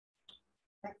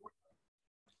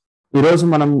ఈరోజు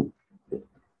మనం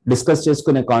డిస్కస్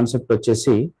చేసుకునే కాన్సెప్ట్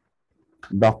వచ్చేసి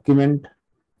document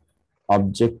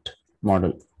object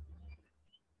model.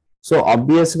 So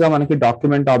obvious గా మనకి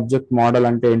డాక్యుమెంట్ ఆబ్జెక్ట్ మోడల్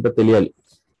అంటే ఏంటో తెలియాలి,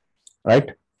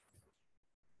 రైట్?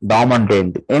 డామ్ అంటే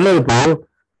ఏంటి? ఏం లేదు, ఇప్పుడు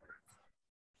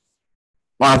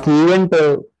మాకు ఈవెంట్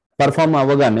పర్ఫామ్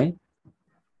అవ్వగానే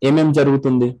ఏమేం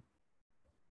జరుగుతుంది?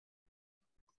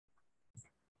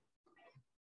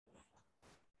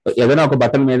 ఏదైనా ఒక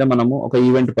బటన్ మీద మనము ఒక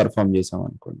ఈవెంట్ పర్ఫామ్ చేసాం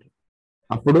అనుకోండి,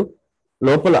 అప్పుడు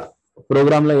లోపల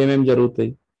ప్రోగ్రామ్ లో ఏమేమి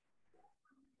జరుగుతాయి?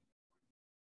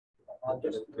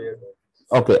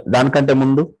 ఓకే, దానికంటే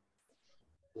ముందు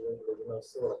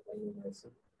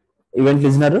ఈవెంట్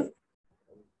లిజనర్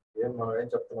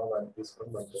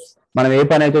మనం ఏ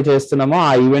పని అయితే చేస్తున్నామో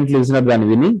ఆ ఈవెంట్ లిజనర్ దాన్ని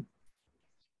విని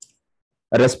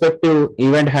రెస్పెక్టివ్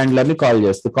ఈవెంట్ హ్యాండ్లర్ ని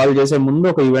కాల్ చేసే ముందు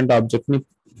ఒక ఈవెంట్ ఆబ్జెక్ట్ ని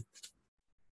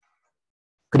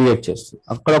క్రియేట్ చేస్తుంది.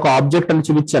 అక్కడ ఒక ఆబ్జెక్ట్ అని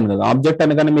చూపించాను కదా, ఆబ్జెక్ట్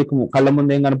అనగానే మీకు కళ్ళ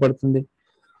ముందు ఏం కనపడుతుంది?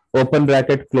 Open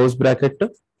bracket, close bracket,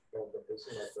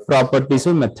 properties,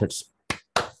 methods.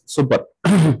 Super,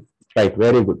 right,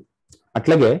 very good.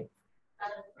 అట్లాగే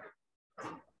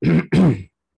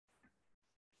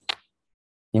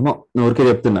ఏమో ఊరికే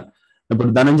చెప్తున్నా. ఇప్పుడు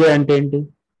ధనంజయ్ అంటే ఏంటి?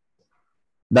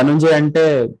 ధనంజయ్ అంటే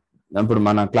ఇప్పుడు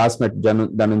మన క్లాస్మేట్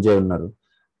ధనంజయ్ ఉన్నారు.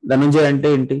 ధనంజయ్ అంటే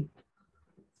ఏంటి?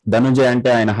 ధనంజయ్ అంటే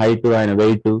ఆయన హైట్, ఆయన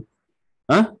వెయిట్,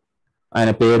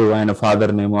 ఆయన పేరు, ఆయన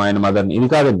ఫాదర్ నేమ్, ఆయన మదర్ నేమ్, ఇది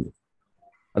కాదండి.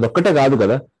 అదొక్కటే కాదు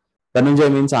కదా.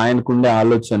 ధనంజయ్ మీన్స్ ఆయనకుండే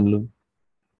ఆలోచనలు,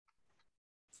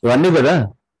 ఇవన్నీ కదా.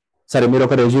 సరే, మీరు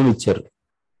ఒక రెజ్యూమ్ ఇచ్చారు.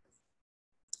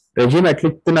 రెజ్యూమ్ ఎట్లా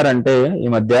ఇస్తున్నారంటే ఈ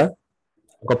మధ్య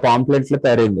ఒక పాంప్లెట్ లో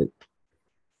తయారైంది.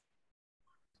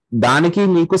 దానికి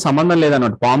మీకు సంబంధం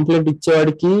లేదన్నమాట. పాంప్లెట్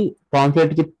ఇచ్చేవాడికి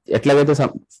పాంప్లెట్ కి ఎట్లాగైతే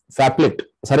ఫ్యాప్లెట్,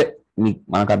 సరే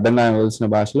మనకు అర్థం కావాల్సిన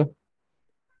భాషలో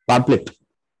పాంప్లెట్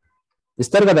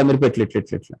ఇస్తారు కదా మీరు,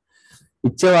 ఇట్లా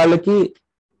ఇచ్చే వాళ్ళకి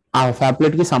ఆ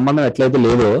ఫ్యాప్లెట్ కి సంబంధం ఎట్లయితే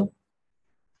లేదో,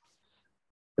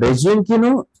 రెజ్యూమ్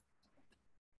కిను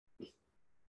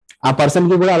ఆ పర్సన్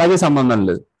కి కూడా అలాగే సంబంధం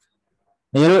లేదు.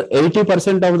 నేను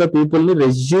 80% ఆఫ్ ద పీపుల్ ని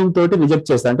రెజ్యూమ్ తోటి రిజెక్ట్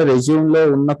చేస్తాను. అంటే రెజ్యూమ్ లో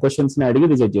ఉన్న క్వశ్చన్స్ ని అడిగి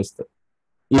రిజెక్ట్ చేస్తారు.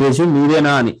 ఈ రెజ్యూమ్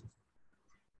మీదేనా అని.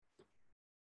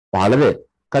 వాళ్ళదే,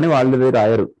 కానీ వాళ్ళదే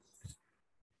రాయరు.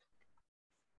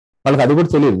 వాళ్ళకి అది కూడా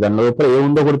తెలియదు, దాని లోపల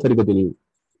ఏముందో కూడా సరిగ్గా తెలియదు.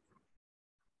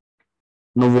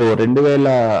 నువ్వు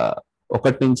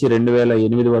 2001 నుంచి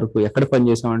 2008 వరకు ఎక్కడ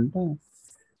పనిచేసావంటే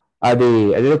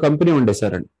అదేదో కంపెనీ ఉండే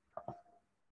సార్ అండి.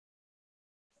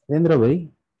 ఏంద్రా భాయ్,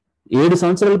 7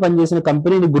 సంవత్సరాలు పనిచేసిన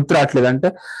కంపెనీ నీకు గుర్తు రావట్లేదు అంటే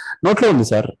నోట్లో ఉంది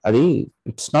సార్, అది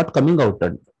ఇట్స్ నాట్ కమింగ్ అవుట్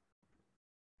అండి.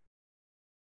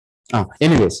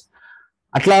 ఎనీవేస్,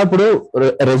 అట్లా ఇప్పుడు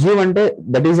రెజ్యూమ్ అంటే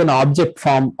that is an object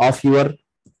form of your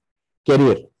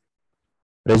career.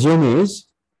 Resume is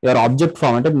your object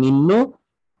form, అంటే నిన్ను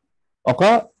ఒక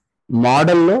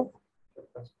మోడల్లో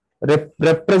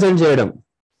రిప్రజెంట్ చేయడం,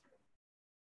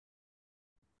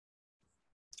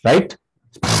 రైట్?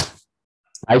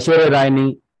 ఐశ్వర్య రాయ్ని,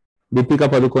 దీపికా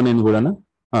పదుకోనేని కూడానా,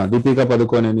 దీపికా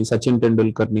పదుకోనేని, సచిన్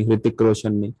టెండూల్కర్ ని, హృతిక్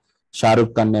రోషన్ ని,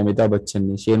 షారుఖ్ ఖాన్ ని, అమితాబ్ బచ్చన్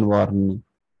ని, షేన్ వార్న్ ని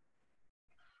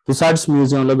టుసాడ్స్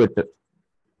మ్యూజియం లో పెట్టారు.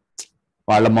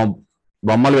 వాళ్ళ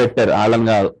బొమ్మలు పెట్టారు, వాళ్ళని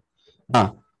కాదు.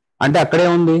 అంటే అక్కడే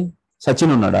ఉంది,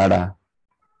 సచిన్ ఉన్నాడు ఆడ.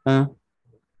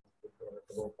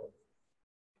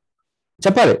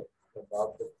 చెప్పాలి,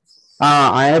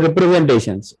 ఆయన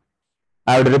రిప్రజెంటేషన్స్,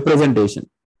 ఆవిడ రిప్రజెంటేషన్.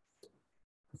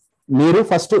 మీరు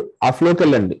ఫస్ట్ ఆ ఫ్లోకి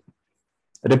వెళ్ళండి.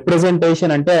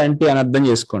 రిప్రజెంటేషన్ అంటే ఏంటి అని అర్థం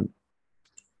చేసుకోండి.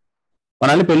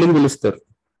 మనల్ని పెళ్లిని పిలుస్తారు,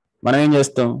 మనం ఏం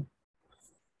చేస్తాం?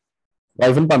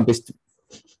 వైఫ్ని పంపిస్తాం.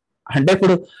 అంటే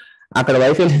ఇప్పుడు అక్కడ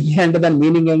వైఫ్ వెళ్ళింది అంటే దాని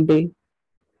మీనింగ్ ఏంటి?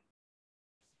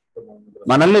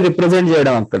 మనల్ని రిప్రజెంట్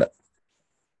చేయడం అక్కడ.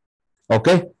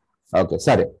 ఓకే ఓకే,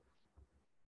 సరే.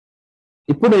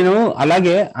 ఇప్పుడు నేను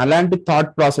అలాంటి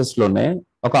థాట్ ప్రాసెస్ లోనే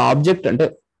ఒక ఆబ్జెక్ట్, అంటే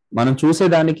మనం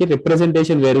చూసేదానికి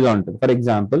రిప్రజెంటేషన్ వేరుగా ఉంటుంది. For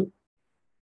example,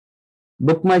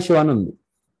 book my show అని ఉంది,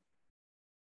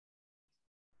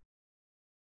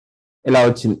 ఇలా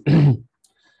వచ్చింది.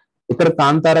 ఇక్కడ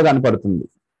కాంతారా కనపడుతుంది.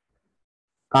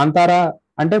 కాంతారా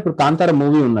అంటే ఇప్పుడు కాంతారా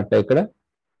మూవీ ఉన్నట్టే.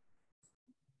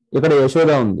 ఇక్కడ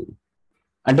యశోద ఉంది,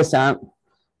 అంటే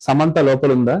సమంత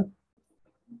లోపల ఉందా?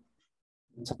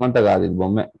 సమంత కాదు, ఇది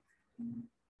బొమ్మే.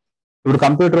 ఇప్పుడు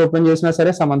కంప్యూటర్ ఓపెన్ చేసినా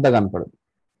సరే సమంత కనపడదు.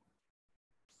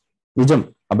 నిజం,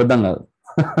 అబద్ధం కాదు.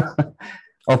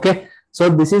 Okay, so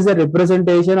this is a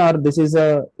representation are this is a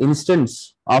instance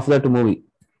of that movie.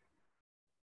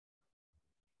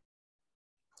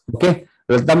 Okay,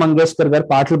 Lata Mangeshkar గారు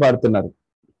పాటలు పాడుతున్నారు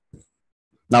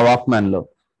నా వాక్మ్యాన్ లో.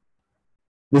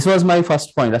 This was my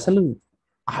first point. అసలు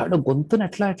ఆవిడ గొంతును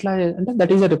ఎట్లా అంటే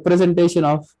that is a representation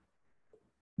of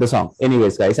the song.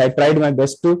 Anyways, guys, I tried my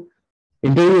best to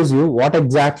introduce you what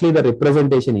exactly the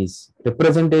representation is.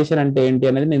 Representation అంటే ఏంటి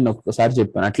అనేది నేను ఒకసారి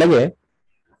చెప్పాను. అట్లాగే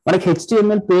మనకి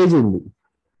HTML పేజ్ ఉంది.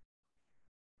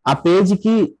 ఆ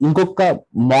పేజ్కి ఇంకొక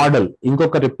మోడల్,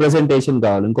 ఇంకొక రిప్రజెంటేషన్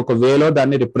కావాలి, ఇంకొక వేలో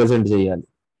దాన్ని రిప్రజెంట్ చేయాలి.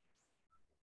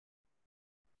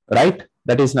 Right?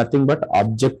 That is nothing but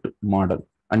object model.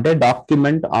 అంటే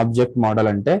డాక్యుమెంట్ ఆబ్జెక్ట్ మోడల్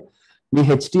అంటే మీ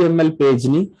HTML పేజ్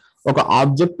ని ఒక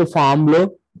ఆబ్జెక్ట్ ఫామ్ లో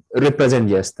రిప్రజెంట్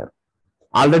చేస్తారు.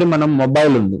 ఆల్రెడీ మనం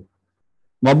మొబైల్ ఉంది,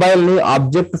 మొబైల్ ని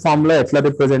ఆబ్జెక్ట్ ఫామ్ లో ఎట్లా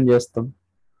రిప్రజెంట్ చేస్తాం?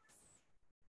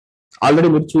 ఆల్రెడీ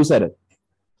మీరు చూసారా?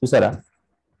 చేశారా?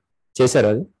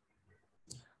 అది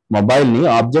మొబైల్ ని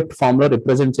ఆబ్జెక్ట్ ఫామ్ లో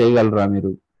రిప్రజెంట్ చేయగలరా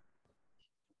మీరు?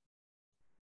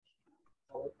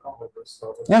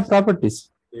 ప్రాపర్టీస్,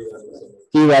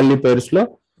 కీ వాల్యూ పేర్స్ లో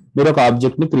మీరు ఒక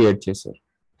ఆబ్జెక్ట్ ని క్రియేట్ చేశారు.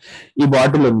 ఈ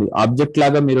బాటిల్ ఉంది, ఆబ్జెక్ట్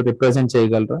లాగా మీరు రిప్రజెంట్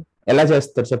చేయగలరా? ఎలా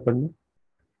చేస్తారు చెప్పండి?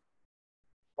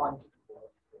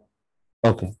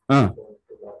 Okay,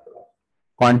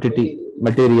 quantity,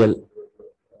 material,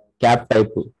 cap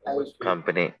type,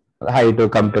 company, height,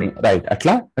 company, right.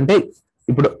 అట్లా అంటే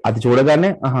ఇప్పుడు అది చూడగానే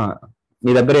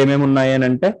మీ దగ్గర ఏమేమి ఉన్నాయి అని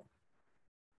అంటే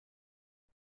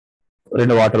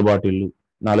 2 వాటర్ బాటిళ్ళు,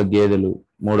 4 గేదెలు,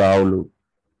 3 ఆవులు,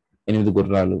 8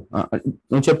 గుర్రాలు,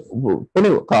 నువ్వు చెప్పు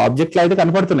ఒక ఆబ్జెక్ట్ లా అయితే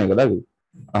కనపడుతున్నాయి కదా అవి.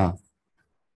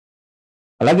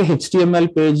 అలాగే HTML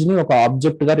పేజ్ ని ఒక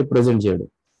ఆబ్జెక్ట్ గా రిప్రజెంట్ చేయడం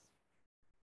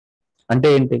అంటే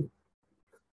ఏంటి?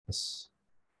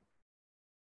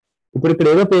 ఇప్పుడు ఇక్కడ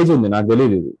ఏదో పేజ్ ఉంది, నాకు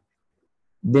తెలియదు ఇది.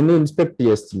 దీన్ని ఇన్స్పెక్ట్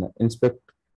చేస్తున్నా, ఇన్స్పెక్ట్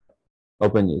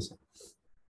ఓపెన్ చేసి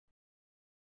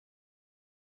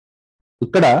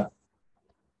ఇక్కడ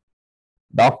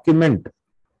డాక్యుమెంట్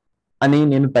అని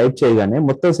నేను టైప్ చేయగానే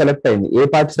మొత్తం సెలెక్ట్ అయింది. ఏ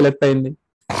పార్ట్ సెలెక్ట్ అయింది?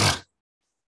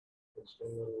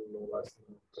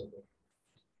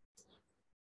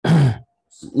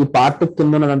 ఈ పార్ట్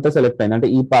కింద ఉన్నదంతా సెలెక్ట్ అయింది, అంటే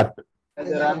ఈ పార్ట్.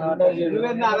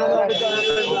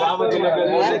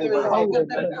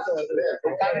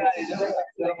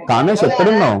 కామేష్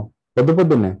ఎక్కడున్నావు?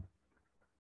 పొద్దున్నే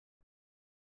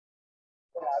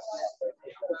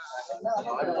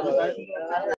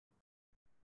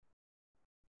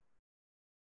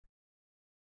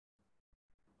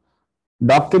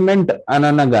డాక్యుమెంట్ అని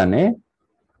అనగానే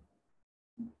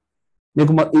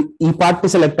మీకు ఈ పార్ట్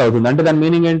సెలెక్ట్ అవుతుంది. అంటే దాని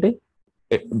మీనింగ్ ఏంటి?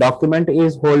 Document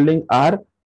is holding are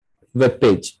web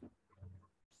page.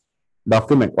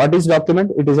 Document, what is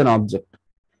document? It is an object.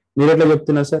 మీరు ఎట్లా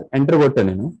చెప్తున్నారు సార్? ఎంటర్ కొట్టా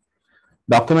నేను,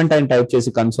 డాక్యుమెంట్ అని టైప్ చేసి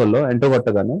కన్సోల్లో ఎంటర్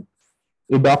కొట్టగానే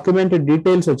ఈ డాక్యుమెంట్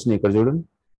డీటెయిల్స్ వచ్చినాయి. ఇక్కడ చూడండి,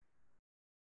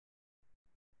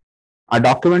 ఆ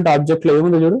డాక్యుమెంట్ ఆబ్జెక్ట్ లో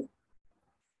ఏముంది చూడు.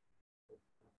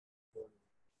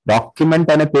 డాక్యుమెంట్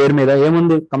అనే పేరు మీద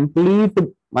ఏముంది? కంప్లీట్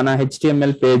మన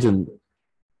HTML పేజ్ ఉంది.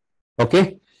 ఓకే,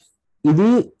 ఇది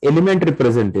ఎలిమెంట్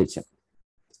రిప్రజెంటేషన్.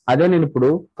 అదే నేను ఇప్పుడు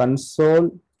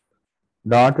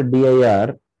console.dir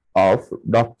ఆఫ్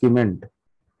డాక్యుమెంట్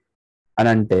అని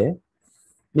అంటే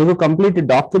నీకు కంప్లీట్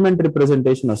డాక్యుమెంట్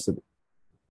రిప్రజెంటేషన్ వస్తుంది.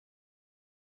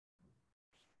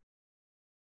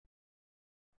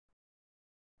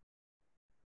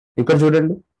 ఇక్కడ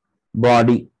చూడండి,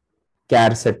 body,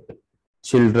 క్యార్సెట్,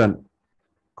 children,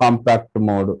 compact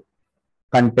mode,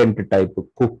 content type,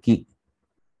 cookie,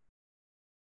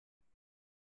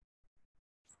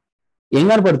 ఏం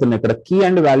కనపడుతున్నాయి ఇక్కడ? కీ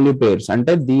అండ్ వాల్యూ పేర్స్,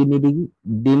 అంటే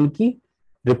దీనికి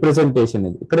రిప్రజెంటేషన్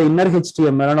ఇది. ఇక్కడ ఇన్నర్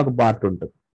HTML అని ఒక పార్ట్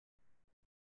ఉంటుంది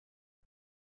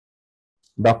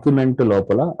డాక్యుమెంట్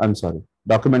లోపల.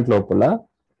 డాక్యుమెంట్ లోపల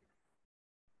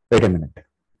వెయిట్ ఎ మినిట్,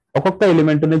 ఒక్కొక్క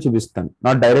ఎలిమెంట్ ని చూపిస్తాను,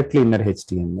 not directly inner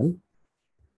HTML.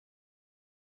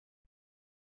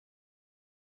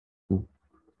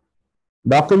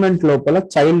 Document లోపల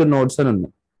చైల్డ్ నోట్స్ అని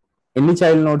ఉన్నాయి. ఎన్ని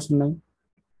చైల్డ్ నోట్స్ ఉన్నాయి?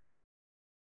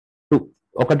 2.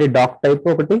 ఒకటి డాక్ టైప్,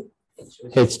 ఒకటి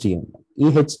HTML. ఈ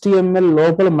HTML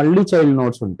లోపల మళ్ళీ చైల్డ్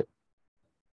నోట్స్ ఉంటాయి.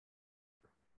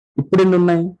 ఇప్పుడు ఎన్ని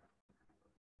ఉన్నాయి?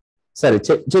 సరే,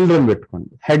 చిల్డ్రన్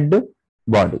పెట్టుకోండి. హెడ్,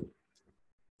 బాడీ,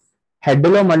 హెడ్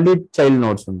లో మళ్ళీ చైల్డ్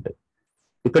నోట్స్ ఉంటాయి.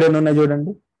 ఇక్కడ ఎన్ని ఉన్నాయి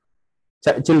చూడండి?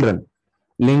 Children,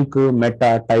 link,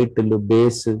 meta, title,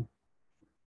 base,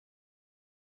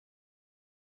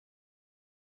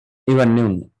 ఇవన్నీ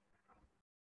ఉన్నాయి.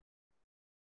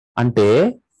 అంటే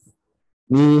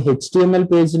మీ HTML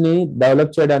పేజ్ ని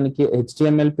డెవలప్ చేయడానికి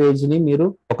HTML పేజ్ ని మీరు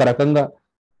ఒక రకంగా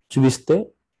చూపిస్తే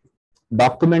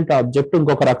డాక్యుమెంట్ ఆబ్జెక్ట్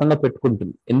ఇంకొక రకంగా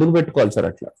పెట్టుకుంటుంది. ఎందుకు పెట్టుకోవాలి సార్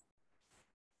అట్లా?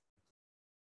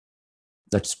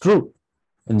 That's true.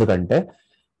 ఎందుకంటే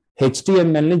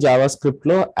HTML ని JavaScript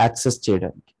లో యాక్సెస్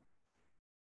చేయడానికి.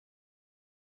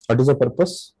 What is the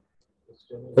purpose?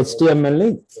 HTML ని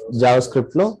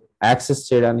JavaScript లో యాక్సెస్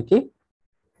చేయడానికి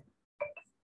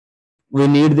we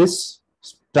need this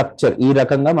స్ట్రక్చర్ ఈ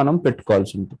రకంగా మనం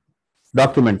పెట్టుకోవాల్సి ఉంటుంది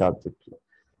డాక్యుమెంట్ ఆబ్జెక్ట్ లో.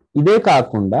 ఇదే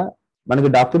కాకుండా మనకి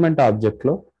డాక్యుమెంట్ ఆబ్జెక్ట్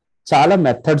లో చాలా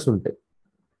మెథడ్స్ ఉంటాయి.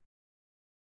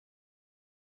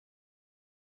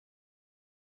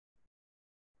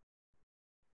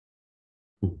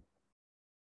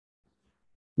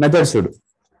 మెథడ్స్ చూడు,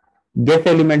 get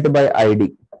element by id,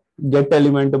 get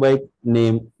element by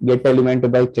name, get element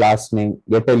by class name,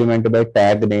 get element by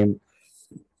tag name,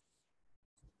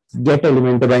 get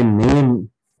element by name.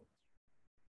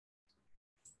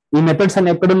 ఈ మెథడ్స్ అన్ని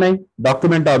ఎక్కడ ఉన్నాయి?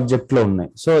 డాక్యుమెంట్ ఆబ్జెక్ట్ లో ఉన్నాయి.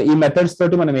 సో ఈ మెథడ్స్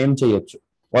తోటి మనం ఏం చేయొచ్చు?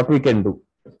 What we can do,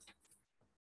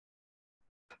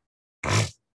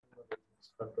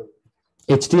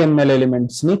 HTML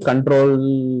elements ని కంట్రోల్,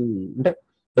 అంటే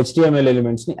హెచ్టిఎంఎల్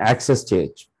ఎలిమెంట్స్ ని యాక్సెస్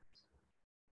చేయొచ్చు.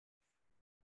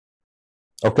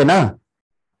 ఓకేనా?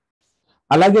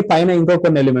 అలాగే పైన ఇంకో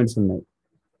కొన్ని ఎలిమెంట్స్ ఉన్నాయి.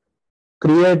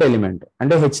 క్రియేట్ ఎలిమెంట్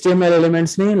అంటే హెచ్టిఎంఎల్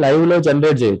ఎలిమెంట్స్ ని లైవ్ లో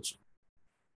జనరేట్ చేయొచ్చు.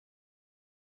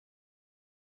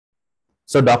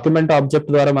 సో డాక్యుమెంట్ ఆబ్జెక్ట్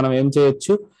ద్వారా మనం ఏం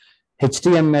చేయొచ్చు?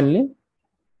 హెచ్టిఎంఎల్ ని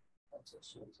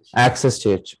యాక్సెస్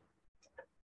చేయొచ్చు.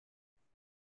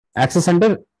 యాక్సెస్ అంటే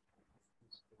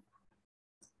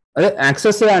అదే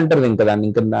యాక్సెస్ అంటారు ఇంకా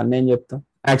దాన్ని ఏం చెప్తాం?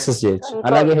 యాక్సెస్ చేయొచ్చు.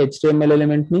 అలాగే హెచ్టిఎంఎల్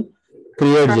ఎలిమెంట్ ని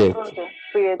క్రియేట్ చేయొచ్చు,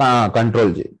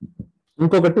 కంట్రోల్ చేయొచ్చు.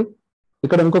 ఇంకొకటి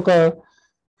ఇక్కడ ఇంకొక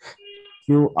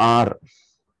క్యూఆర్,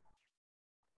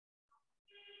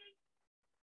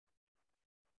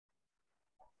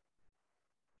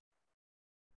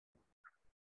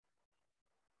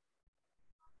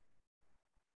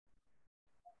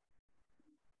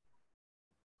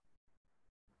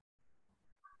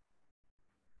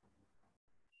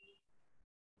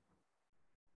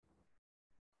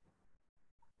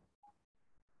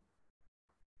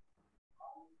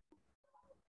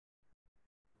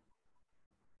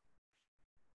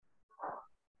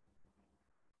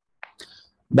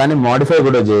 దాన్ని మాడిఫై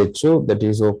కూడా చేయొచ్చు. That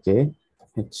is okay.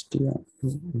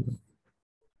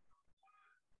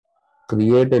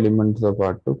 Create element తో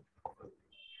పాటు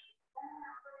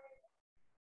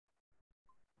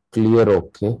clear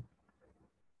okay.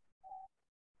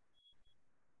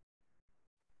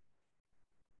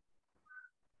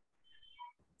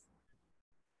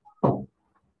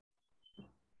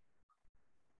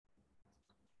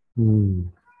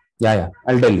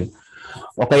 I tell you,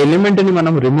 ఒక ఎలిమెంట్ ని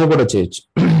మనం రిమూవ్ కూడా చేయొచ్చు.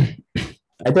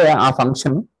 అయితే ఆ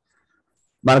ఫంక్షన్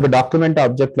మనకు డాక్యుమెంట్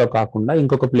ఆబ్జెక్ట్ లో కాకుండా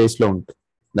ఇంకొక ప్లేస్ లో ఉంటుంది.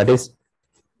 దట్ ఈస్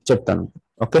చెప్తాను.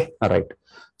 Okay, right.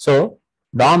 సో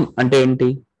డామ్ అంటే ఏంటి?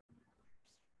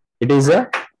 It is a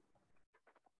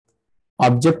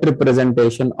object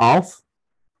representation of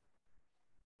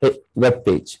web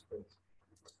page.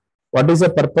 What is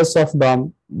the purpose of DOM?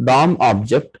 DOM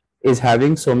object is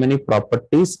having so many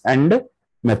properties and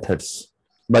methods.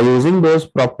 By using those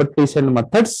properties and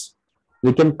methods,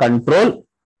 we can control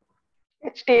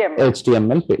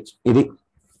HTML page. ఇది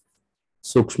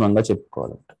సూక్ష్మంగా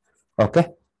చెప్పుకోవాలంటే. Okay,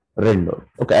 రెండో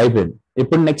okay అయిపోయింది.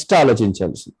 ఇప్పుడు next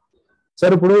ఆలోచించాల్సింది,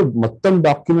 sir ఇప్పుడు మొత్తం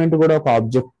document కూడా ఒక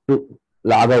ఆబ్జెక్ట్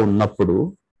లాగా ఉన్నప్పుడు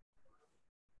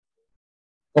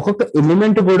ఒక్కొక్క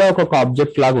ఎలిమెంట్ కూడా ఒక్కొక్క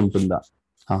ఆబ్జెక్ట్ లాగా ఉంటుందా?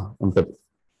 ఉంటుంది.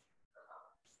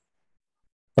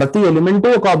 ప్రతి ఎలిమెంట్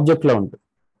ఒక ఆబ్జెక్ట్ లా ఉంటుంది.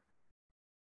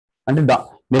 అంటే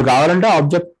మీరు కావాలంటే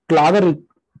ఆబ్జెక్ట్ లాగా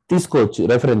తీసుకోవచ్చు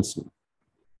రెఫరెన్స్.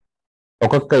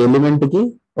 ఒక్కొక్క ఎలిమెంట్ కి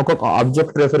ఒక్కొక్క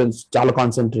ఆబ్జెక్ట్ రెఫరెన్స్. చాలా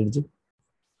కాన్సన్ట్రేట్,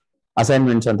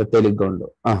 అసైన్మెంట్స్ అంత తేలిగ్గా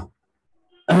ఉండవు.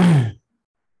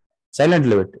 సైలెంట్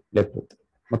లో పెట్టు, లేకపోతే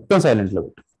మొత్తం సైలెంట్ లో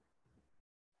పెట్టు,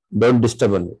 డోంట్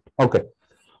డిస్టర్బ్ అని. ఓకే,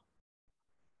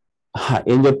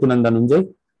 ఏం చెప్తున్నాను దాని నుంచి?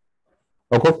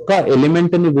 ఒక్కొక్క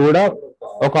ఎలిమెంట్ ని కూడా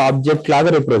ఒక ఆబ్జెక్ట్ లాగా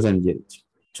రిప్రజెంట్ చేయొచ్చు.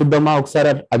 చూద్దామా ఒకసారి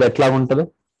అది ఎట్లా ఉంటుందో.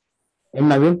 ఏం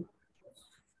నవీన్,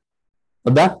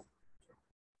 వద్దా?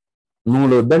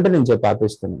 నువ్వు వద్దంటే నేను చెప్పి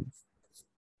ఆపేస్తాను.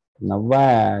 నవ్వా,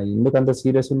 ఎందుకంత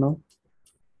సీరియస్ ఉన్నావు?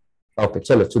 ఓకే,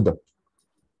 చలో చూద్దాం.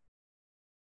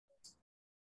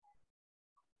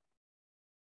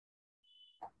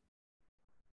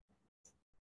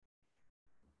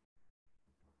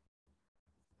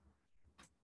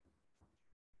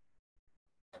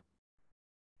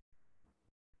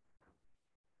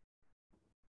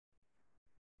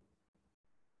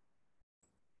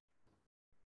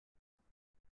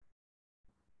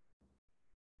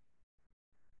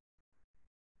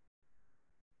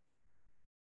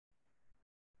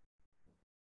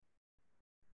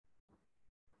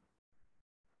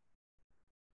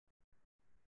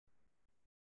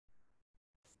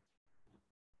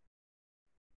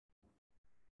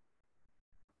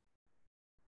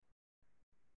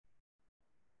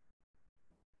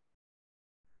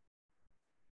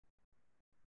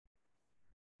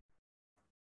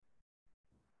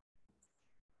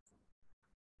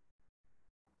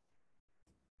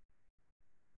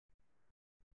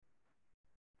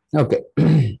 ఓకే.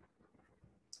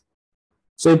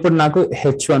 సో ఇప్పుడు నాకు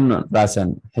h1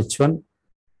 రాశాను. h1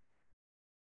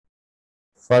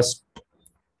 ఫస్ట్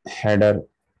హెడర్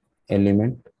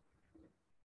ఎలిమెంట్,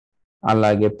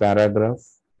 అలాగే పారాగ్రాఫ్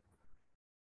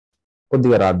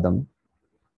కొద్దిగా రాద్దాం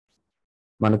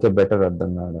మనకి బెటర్ అర్థం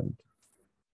కావడానికి.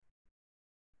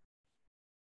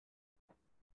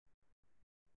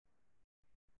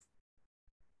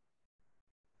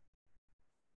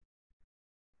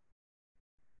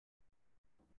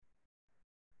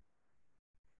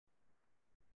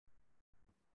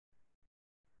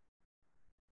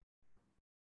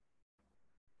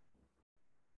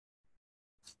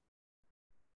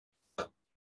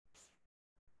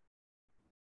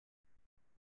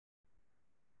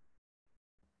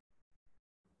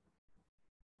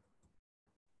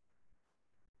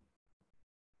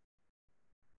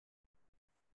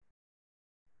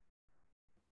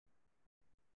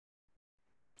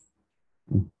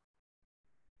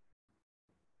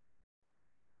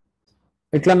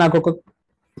 ఇట్లా నాకు ఒక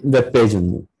వెబ్ పేజ్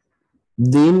ఉంది.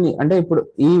 దీన్ని అంటే ఇప్పుడు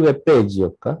ఈ వెబ్ పేజ్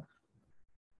యొక్క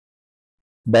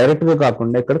డైరెక్ట్ గా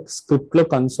కాకుండా ఇక్కడ స్క్రిప్ట్ లో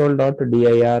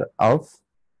console.dir ఆఫ్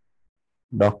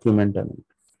డాక్యుమెంట్ అని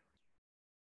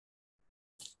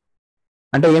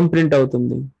అంటే ఏం ప్రింట్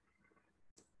అవుతుంది?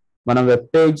 మన వెబ్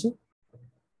పేజ్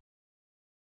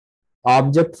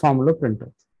ఆబ్జెక్ట్ ఫామ్ లో ప్రింట్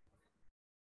అవుతుంది.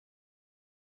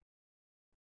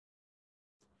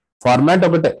 ఫార్మాట్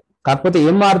ఒకటే, కాకపోతే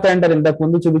ఏం మారుతాయి అంటారు? ఇంతకు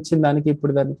ముందు చూపించిన దానికి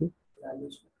ఇప్పుడు దానికి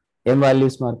ఏం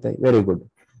వాల్యూస్ మారుతాయి? Very good.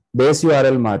 బేస్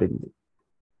యూఆర్ఎల్ మారింది,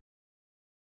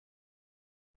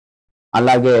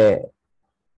 అలాగే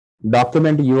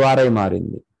డాక్యుమెంట్ యూఆర్ఐ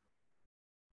మారింది,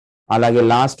 అలాగే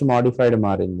లాస్ట్ మాడిఫైడ్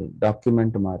మారింది,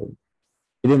 డాక్యుమెంట్ మారింది,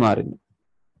 ఇది మారింది.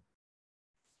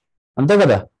 అంతే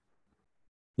కదా?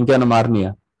 ఇంకేమైనా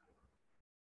మారినాయా?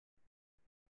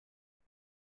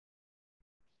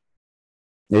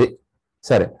 ఇది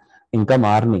సరే, ఇంకా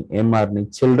మారినాయి. ఏం మారినాయి?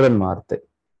 చిల్డ్రన్ మారుతాయి.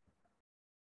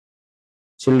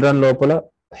 చిల్డ్రన్ లోపల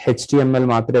HTML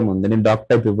మాత్రమే ఉంది, నేను డాక్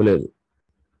టైప్ ఇవ్వలేదు.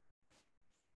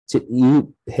 ఈ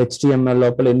HTML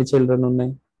లోపల ఎన్ని చిల్డ్రన్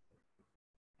ఉన్నాయి?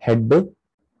 Head,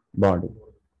 body.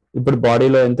 ఇప్పుడు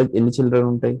బాడీలో ఎన్ని చిల్డ్రన్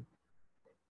ఉంటాయి?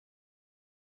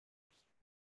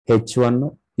 H1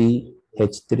 P,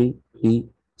 H3 P,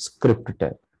 script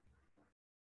tag.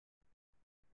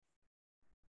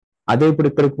 అదే ఇప్పుడు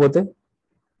ఇక్కడికి పోతే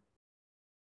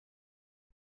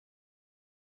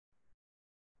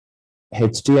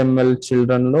HTML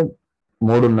చిల్డ్రన్ లో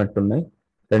 3 ఉన్నట్టున్నాయి.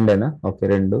 2ఏనా? ఓకే,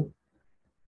 2.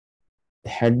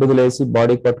 హెడ్ వదిలేసి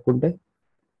బాడీ పట్టుకుంటే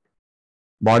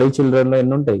బాడీ చిల్డ్రన్ లో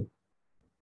ఎన్ని ఉంటాయి?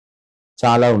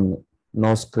 చాలా ఉన్నాయి.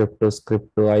 No script,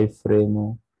 script, I frame,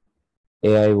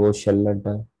 AIO shell అంట.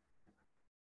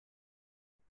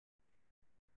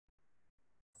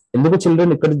 ఎందుకు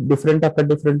చిల్డ్రన్ ఇక్కడ డిఫరెంట్ అక్కడ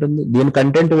డిఫరెంట్ ఉంది? దీని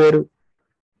కంటెంట్ వేరు,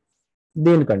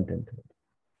 దీని కంటెంట్ వేరు,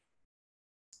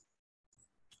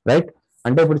 రైట్?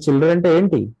 అంటే ఇప్పుడు చిల్డ్రన్ అంటే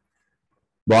ఏంటి?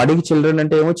 బాడీకి చిల్డ్రన్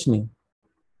అంటే ఏమొచ్చినాయి?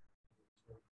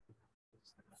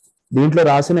 దీంట్లో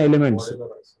రాసిన ఎలిమెంట్స్,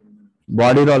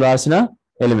 బాడీలో రాసిన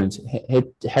ఎలిమెంట్స్.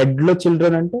 హెడ్ లో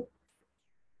చిల్డ్రన్ అంటే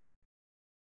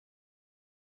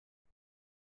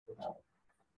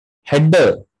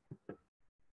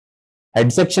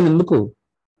హెడ్ సెక్షన్. ఎందుకు?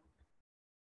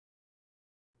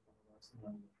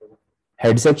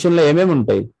 హెడ్ సెక్షన్ లో ఏమేమి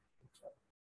ఉంటాయి?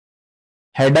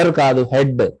 హెడర్ కాదు,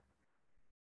 హెడ్.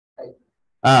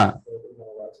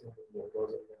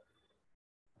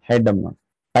 హెడ్ అమ్మా.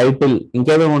 టైటిల్,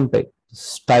 ఇంకేమేమి ఉంటాయి?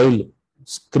 Style,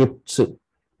 scripts,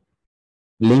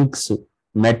 links,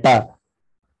 meta.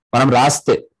 మనం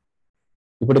రాస్తే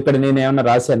ఇప్పుడు ఇక్కడ నేను ఏమన్నా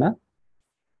రాసానా?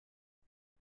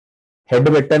 హెడ్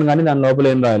పెట్టాను కానీ దాని లోపల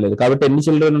ఏం రాయలేదు. కాబట్టి ఎన్ని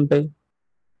చిల్డ్రన్ ఉంటాయి?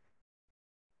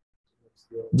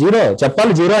 0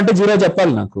 చెప్పాలి. 0 అంటే 0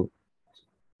 చెప్పాలి నాకు.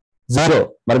 0.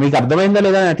 మరి మీకు అర్థమైందా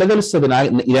లేదా ఎట్లా తెలుస్తుంది?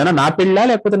 ఇదేమన్నా నా పిల్ల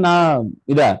లేకపోతే నా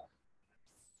ఇదా?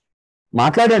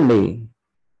 మాట్లాడండి.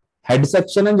 హెడ్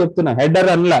సెక్షన్ అని చెప్తున్నా, హెడర్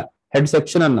అన్లా, హెడ్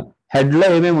సెక్షన్ అన్న. హెడ్ లో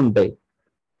ఏమేమి ఉంటాయి?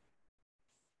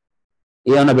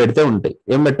 ఏమైనా పెడితే ఉంటాయి,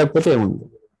 ఏం పెట్టకపోతే ఏముంది?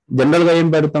 జనరల్ గా ఏం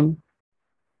పెడతాం?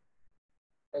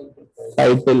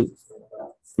 టైటిల్,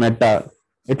 మెటా,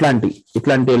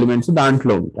 ఇట్లాంటి ఎలిమెంట్స్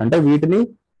దాంట్లో ఉంటాయి. అంటే వీటిని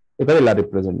ఇక్కడ ఇలా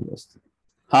రిప్రజెంట్ చేస్తుంది.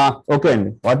 ఓకే అండి.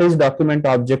 వాట్ ఈస్ డాక్యుమెంట్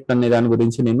ఆబ్జెక్ట్ అనే దాని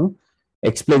గురించి నేను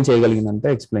ఎక్స్ప్లెయిన్ చేయగలిగినంత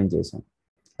ఎక్స్ప్లెయిన్ చేశాను,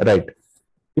 రైట్?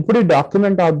 ఇప్పుడు ఈ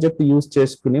డాక్యుమెంట్ ఆబ్జెక్ట్ యూజ్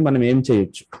చేసుకుని మనం ఏం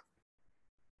చేయొచ్చు?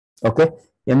 ఓకే,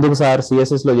 ఎందుకు సార్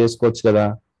CSS లో చేసుకోవచ్చు కదా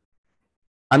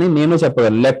అని నేను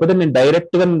చెప్పగలను, లేకపోతే నేను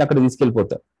డైరెక్ట్ గా నేను అక్కడ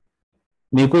తీసుకెళ్ళిపోతా.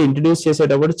 మీకు ఇంట్రడ్యూస్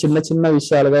చేసేటప్పుడు చిన్న చిన్న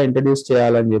విషయాలుగా ఇంట్రడ్యూస్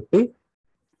చేయాలని చెప్పి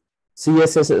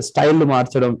సిఎస్ఎస్ స్టైల్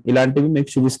మార్చడం ఇలాంటివి మీకు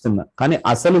చూపిస్తున్నా. కానీ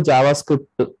అసలు జావా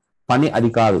స్క్రిప్ట్ పని అది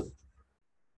కాదు.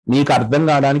 మీకు అర్థం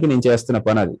కావడానికి నేను చేస్తున్న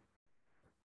పని అది.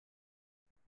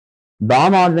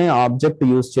 DOM అనే ఆబ్జెక్ట్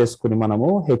యూజ్ చేసుకుని మనము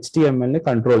HTML ని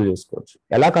కంట్రోల్ చేసుకోవచ్చు.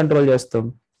 ఎలా కంట్రోల్ చేస్తాం?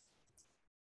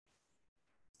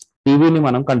 టీవీని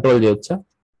మనం కంట్రోల్ చేయొచ్చా?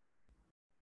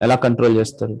 ఎలా కంట్రోల్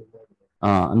చేస్తారు?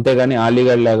 అంతేగాని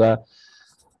ఆలీగఢ్ లాగా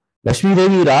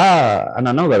లక్ష్మీదేవి రా అని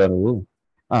అన్నావు కదా నువ్వు.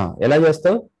 ఎలా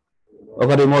చేస్తావు?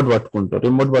 ఒక రిమోట్ పట్టుకుంటావు,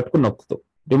 రిమోట్ పట్టుకుని నొక్కుతావు,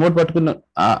 రిమోట్ పట్టుకుని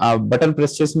ఆ బటన్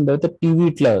ప్రెస్ చేసిన తర్వాత టీవీ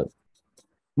ఇట్లా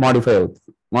మాడిఫై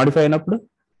అవుతుంది. మాడిఫై అయినప్పుడు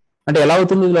అంటే ఎలా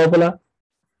అవుతుంది? లోపల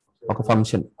ఒక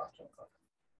ఫంక్షన్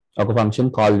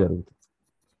కాల్ జరుగుతుంది.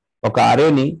 ఒక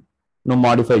అరేని నువ్వు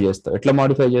మాడిఫై చేస్తావు. ఎట్లా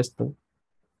మాడిఫై చేస్తావు?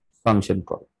 Function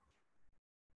call.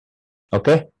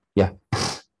 Okay, yeah.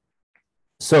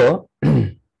 So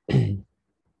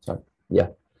yeah,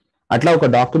 అట్లా ఒక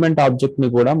డాక్యుమెంట్ ఆబ్జెక్ట్ ని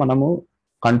కూడా మనము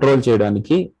కంట్రోల్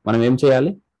చేయడానికి మనం ఏం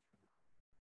చేయాలి?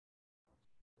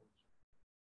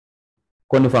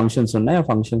 కొన్ని ఫంక్షన్స్ ఉన్నాయి, ఆ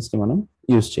ఫంక్షన్స్ ని మనం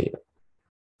యూజ్ చేయాలి.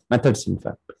 Methods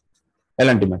in fact.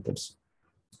 ఎలాంటి మెథడ్స్?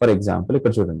 ఫర్ ఎగ్జాంపుల్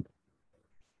ఇక్కడ చూడండి,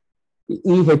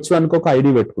 ఈ H1 కి ఒక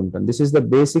ఐడి పెట్టుకుంటాం. This is the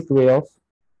basic way of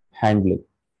handling.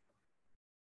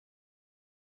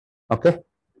 Okay,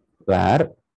 wear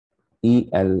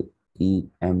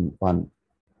ELEM1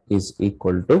 is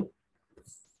equal to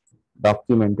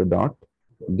document dot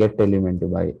get element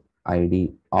by ID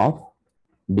of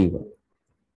D1.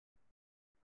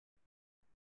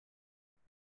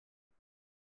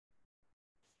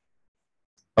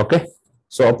 Okay,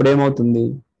 so అప్పుడు ఏమవుతుంది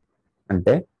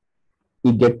అంటే ఈ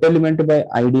get element by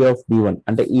ID of D1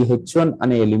 అంటే ఈ H1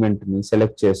 అనే element ని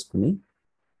select చేసుకుని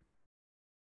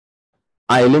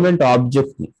ఆ ఎలిమెంట్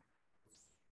ఆబ్జెక్ట్ ని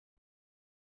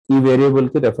ఈ వేరియబుల్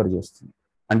కి రెఫర్ చేస్తుంది.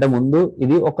 అంటే ముందు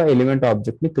ఇది ఒక ఎలిమెంట్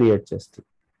ఆబ్జెక్ట్ ని క్రియేట్ చేస్తుంది.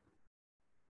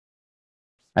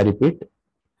 ఐ రిపీట్,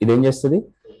 ఇదేం చేస్తుంది?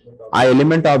 ఆ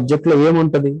ఎలిమెంట్ ఆబ్జెక్ట్ లో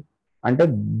ఏముంటది అంటే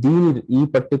ఈ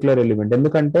పర్టికులర్ ఎలిమెంట్,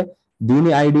 ఎందుకంటే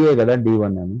దీని ఐడియే కదా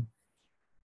D1 అని.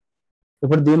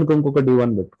 ఇప్పుడు దీనికి ఇంకొక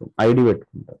D1 ఐడి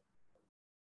పెట్టుకుంటారు.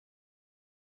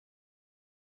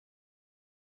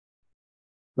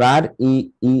 where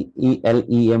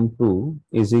ELEM2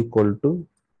 is equal to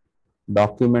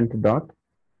document dot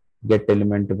get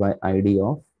element by ID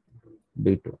of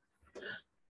D2.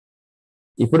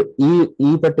 ఇప్పుడు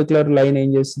ఈ పర్టికులర్ లైన్ ఏం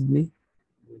చేస్తుంది?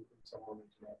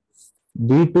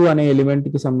 D2 అనే ఎలిమెంట్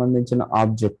కి సంబంధించిన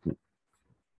ఆబ్జెక్ట్ ని,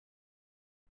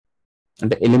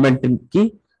 అంటే ఎలిమెంట్ కి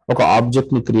ఒక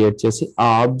ఆబ్జెక్ట్ ని క్రియేట్ చేసి ఆ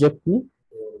ఆబ్జెక్ట్ ని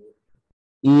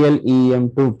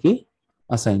ELEM2 కి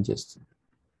అసైన్ చేస్తుంది.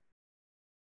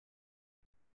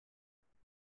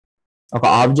 ఒక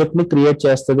ఆబ్జెక్ట్ ని క్రియేట్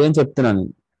చేస్తుంది అని చెప్తున్నాను.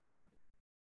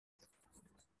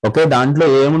 ఓకే, దాంట్లో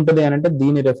ఏముంటది అని అంటే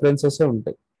దీని రెఫరెన్సెస్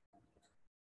ఉంటాయి.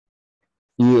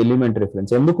 ఈ ఎలిమెంట్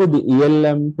రెఫరెన్స్ ఎందుకు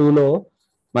ELM2 లో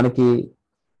మనకి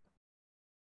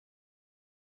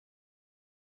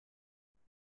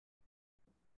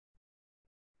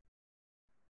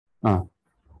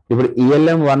ఇప్పుడు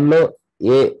ELM1 లో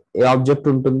ఏ ఆబ్జెక్ట్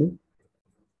ఉంటుంది?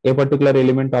 ఏ పర్టికులర్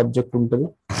ఎలిమెంట్ ఆబ్జెక్ట్ ఉంటుంది?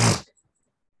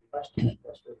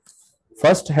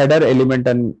 ఫస్ట్ హెడర్ ఎలిమెంట్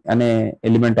అనే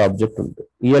ఎలిమెంట్ ఆబ్జెక్ట్ ఉంటుంది.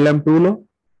 ELM2 లో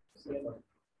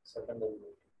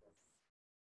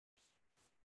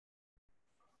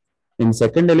నేను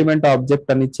సెకండ్ ఎలిమెంట్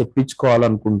ఆబ్జెక్ట్ అని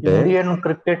చెప్పించుకోవాలనుకుంటే ఇండియన్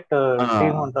క్రికెట్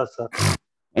టీమ్ ఉంటుంది sir.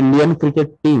 Indian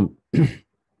cricket team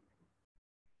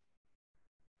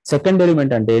second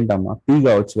element అంటే ఏంటమ్మా? P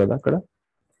కావచ్చు కదా. అక్కడ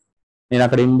నేను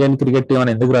అక్కడ ఇండియన్ క్రికెట్ టీమ్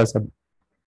అని ఎందుకు రాశాను?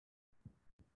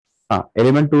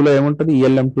 ఎలిమెంట్ 2 లో ఏముంటుంది?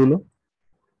 ELM2 లో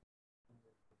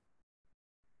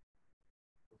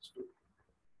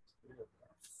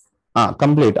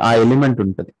కంప్లీట్ ఆ ఎలిమెంట్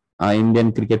ఉంటుంది. ఆ ఇండియన్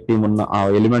క్రికెట్ టీం ఉన్న ఆ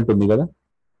ఎలిమెంట్ ఉంది కదా.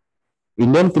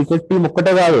 ఇండియన్ క్రికెట్ టీం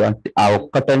ఒక్కటే కాదు, ఆ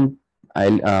ఒక్క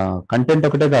కంటెంట్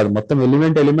ఒకటే కాదు, మొత్తం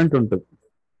ఎలిమెంట్ ఉంటుంది.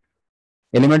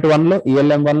 ఎలిమెంట్ 1 లో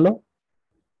ELM1 లో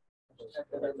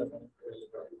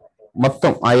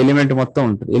మొత్తం ఆ ఎలిమెంట్ మొత్తం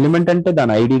ఉంటుంది. ఎలిమెంట్ అంటే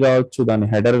దాని ఐడి కావచ్చు, దాని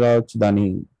హెడర్ కావచ్చు, దాని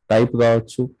టైప్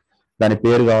కావచ్చు, దాని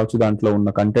పేరు కావచ్చు, దాంట్లో ఉన్న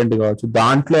కంటెంట్ కావచ్చు,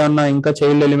 దాంట్లో ఏమన్నా ఇంకా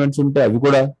చైల్డ్ ఎలిమెంట్స్ ఉంటే అవి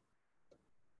కూడా,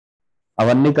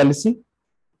 అవన్నీ కలిసి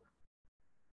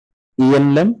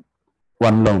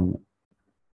ELM1 లో ఉన్నాయి.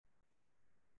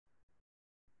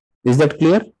 Is that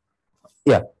clear?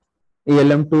 Yeah.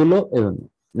 ELM2 లో ఉంది.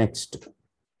 నెక్స్ట్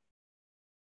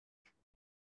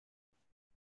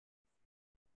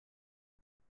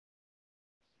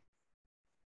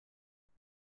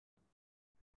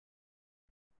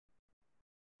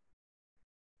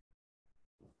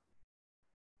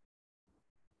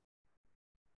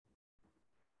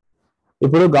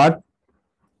ఇప్పుడు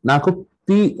నాకు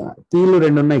పీలు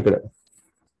 2 ఉన్నాయి ఇక్కడ.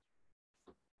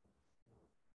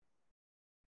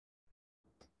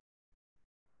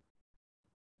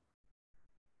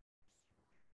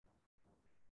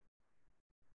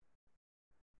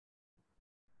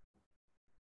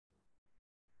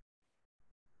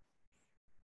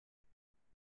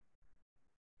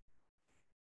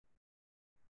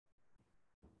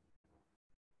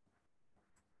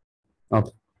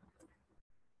 ఓకే,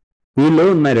 పీలో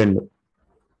ఉన్నాయి రెండు.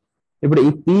 ఇప్పుడు ఈ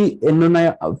పీ ఎన్ని ఉన్నాయి,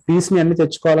 పీస్ని అన్ని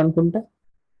తెచ్చుకోవాలనుకుంటే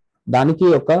దానికి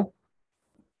ఒక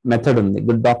మెథడ్ ఉంది,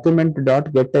 document dot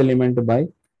get element by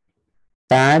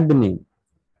tag name.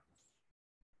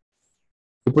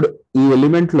 ఇప్పుడు ఈ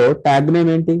ఎలిమెంట్ లో ట్యాగ్ నేమ్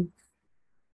ఏంటి?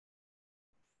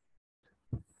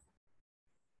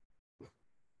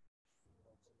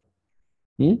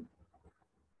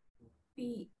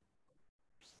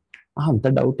 అంత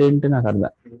డౌట్ ఏంటి నాకు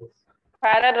అర్థం.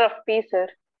 Paragraph P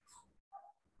sir.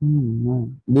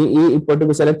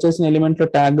 ఇప్పుడు సెలెక్ట్ చేసిన ఎలిమెంట్ లో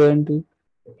ట్యాగ్ ఏంటి?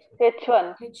 H1.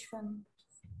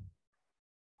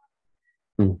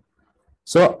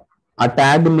 సో ఆ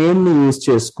ట్యాగ్ నేమ్ ని యూజ్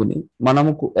చేసుకుని మనము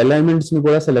ఎలిమెంట్స్ ని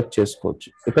కూడా సెలెక్ట్ చేసుకోవచ్చు.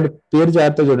 ఇక్కడ పేరు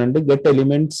జాగ్రత్త చూడండి, get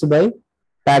elements by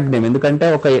tag name. ఎందుకంటే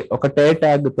ఒకటే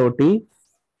ట్యాగ్ తోటి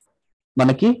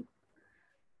మనకి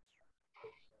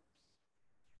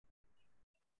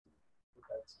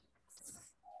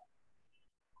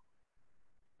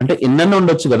అంటే ఎన్నెన్న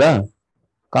ఉండొచ్చు కదా,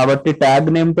 కాబట్టి ట్యాగ్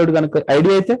నేమ్ తోటి కనుక ఐడి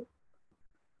అయితే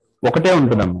ఒకటే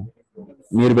ఉంటుందమ్మా.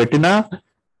 మీరు పెట్టినా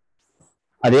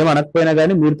అదేం అనకపోయినా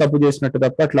కానీ మీరు తప్పు చేసినట్టు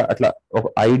తప్ప అట్లా అట్లా ఒక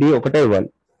ఐడి ఒకటే ఇవ్వాలి.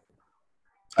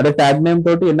 అదే ట్యాగ్ నేమ్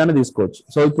తోటి ఎన్నైనా తీసుకోవచ్చు.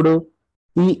 సో ఇప్పుడు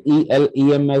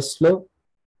PELEMS లో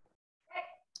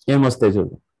ఏమొస్తాయి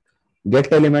చూడు,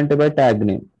 get element by tag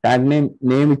name. Tag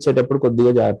name ఇచ్చేటప్పుడు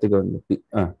కొద్దిగా జాగ్రత్తగా ఉంది.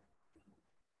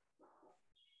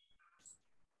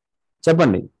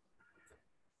 చెప్పండి.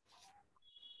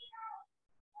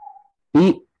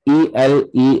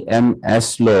 PELEMS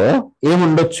లో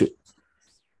ఏముండొచ్చు?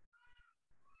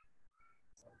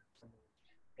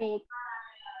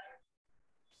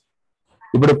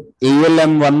 ఇప్పుడు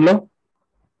ELM1 లో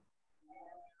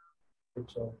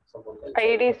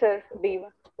ఐడి సార్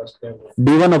D1.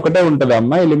 D1 ఒకటే ఉంటుందా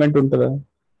అమ్మా, ఎలిమెంట్ ఉంటుందా?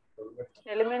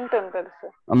 ఎలిమెంట్ ఉంటుంది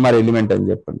సార్. మరి ఎలిమెంట్ అని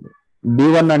చెప్పండి.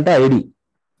 D1 అంటే ID,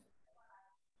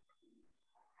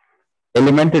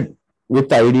 element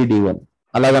with ID D1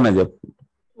 అలాగనే చెప్పండి.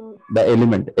 ద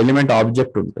ఎలిమెంట్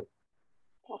ఆబ్జెక్ట్ ఉంటుంది.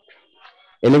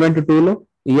 ఎలిమెంట్ 2 లో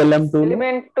ELM2 లో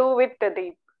element 2 with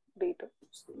D2.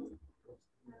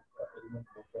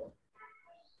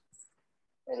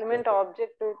 Element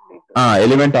object with D2.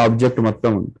 Element object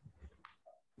మొత్తం ఉంటుంది.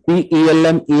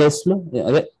 PELMES లో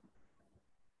అదే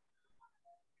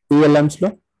PLMs లో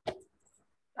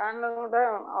దానిలో కూడా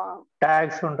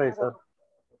ట్యాగ్స్ ఉంటాయి సార్.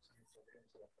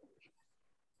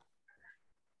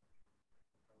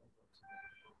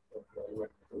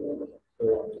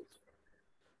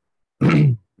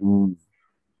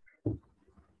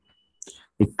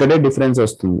 ఇక్కడే డిఫరెన్స్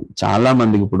వస్తుంది చాలా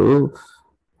మందికి. ఇప్పుడు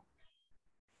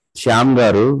శ్యామ్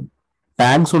గారు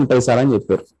ట్యాగ్స్ ఉంటాయి సార్ అని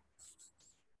చెప్పారు.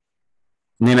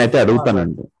 నేనైతే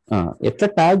అడుగుతానండి, ఎట్లా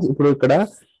ట్యాగ్స్? ఇప్పుడు ఇక్కడ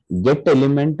గెట్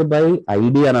ఎలిమెంట్ బై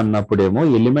ఐడి అని అన్నప్పుడేమో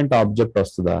ఎలిమెంట్ ఆబ్జెక్ట్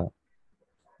వస్తుందా?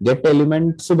 Get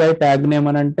elements by tag name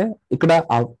అని అంటే ఇక్కడ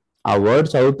ఆ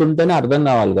వర్డ్స్ అవుతుంటేనే అర్థం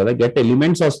కావాలి కదా, గెట్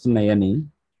ఎలిమెంట్స్ వస్తున్నాయి అని.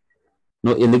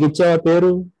 నువ్వు ఎందుకు ఇచ్చావు ఆ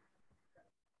పేరు?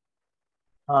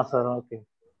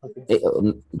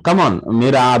 కమాన్,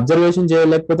 మీరు ఆ అబ్జర్వేషన్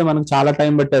చేయలేకపోతే మనకు చాలా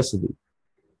టైం పట్టేస్తుంది.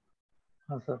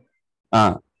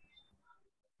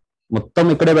 మొత్తం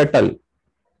ఇక్కడే పెట్టాలి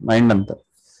మైండ్ అంతా.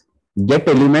 Get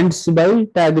elements by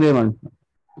tag name అంటున్నాం.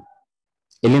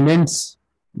 Elements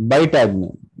by tag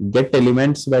name, get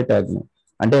elements by tag name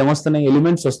అంటే ఏమొస్తున్నాయి?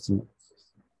 ఎలిమెంట్స్ వస్తున్నాయి.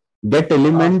 Get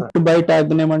element by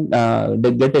tag name అంటే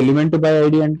గెట్ ఎలిమెంట్ బై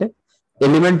ఐడి అంటే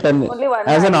ఎలిమెంట్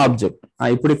యాజ్ అన్ ఆబ్జెక్ట్.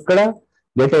 ఇప్పుడు ఇక్కడ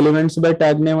get elements by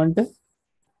tag name అంటే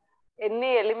ఎన్ని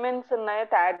elements ఉన్నాయో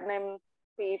ట్యాగ్ నేమ్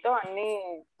తో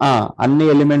అన్ని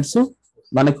ఎలిమెంట్స్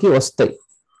మనకి వస్తాయి.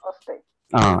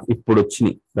 ఇప్పుడు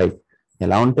వచ్చినాయి, రైట్.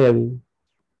 ఎలా ఉంటాయి అవి?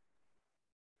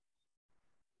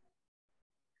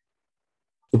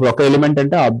 ఇప్పుడు ఒక ఎలిమెంట్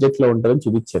అంటే ఆబ్జెక్ట్ లో ఉంటుందని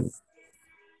చూపించాను.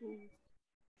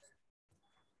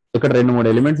 ఇక్కడ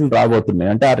 2-3 ఎలిమెంట్లు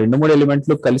రాబోతున్నాయి అంటే ఆ 2-3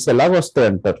 ఎలిమెంట్లు కలిసి ఎలాగ వస్తాయి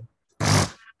అంటారు?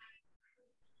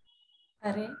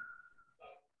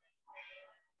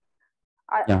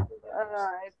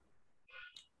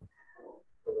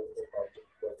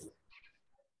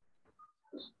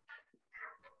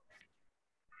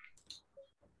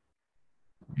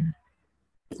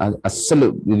 అస్సలు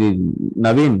ఇది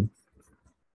నవీన్,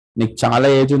 నీకు చాలా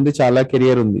ఏజ్ ఉంది, చాలా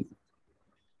కెరియర్ ఉంది,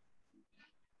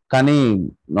 కానీ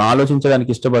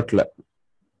ఆలోచించడానికి ఇష్టపడలే.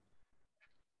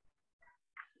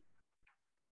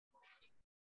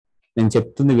 నేను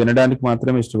చెప్తుంది వినడానికి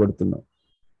మాత్రమే ఇష్టపడుతున్నా.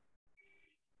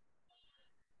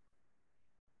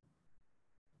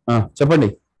 చెప్పండి.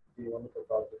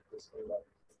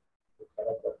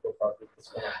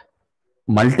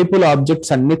 మల్టిపుల్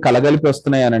ఆబ్జెక్ట్స్ అన్ని కలగలిపి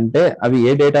వస్తున్నాయి అని అంటే అవి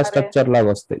ఏ డేటా స్ట్రక్చర్ లాగా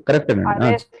వస్తాయి? కరెక్ట్ అండి.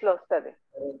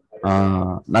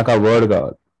 నాకు ఆ వర్డ్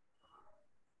కావాలి.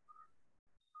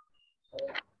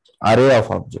 అరే ఆఫ్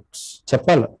ఆబ్జెక్ట్స్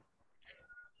చెప్పాలా?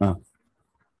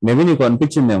 మేబీ నీకు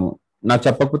అనిపించిందేమో, నాకు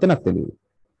చెప్పకపోతే నాకు తెలియదు.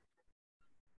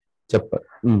 చెప్పాలి.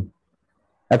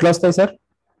 ఎట్లా వస్తాయి సార్?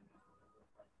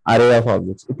 అరే ఆఫ్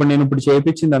ఆబ్జెక్ట్స్. ఇప్పుడు నేను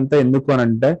చేయించింది అంతా ఎందుకు అని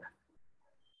అంటే,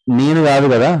 నేను కాదు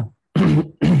కదా,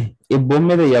 ఈ భూమి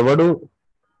మీద ఎవడు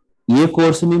ఏ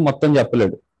కోర్సుని మొత్తం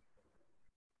చెప్పలేడు.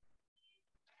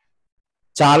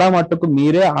 చాలా మట్టుకు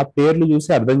మీరే ఆ పేర్లు చూసి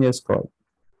అర్థం చేసుకోవాలి.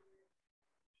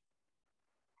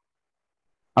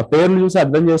 ఆ పేర్లు చూసి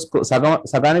అర్థం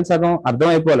సగానికి సగం అర్థం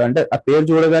అయిపోవాలి. అంటే ఆ పేరు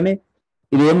చూడగానే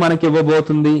ఇది ఏం మనకి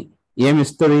ఇవ్వబోతుంది, ఏమి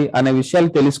ఇస్తుంది అనే విషయాలు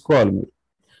తెలుసుకోవాలి మీరు.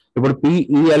 ఇప్పుడు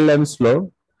PELMs లో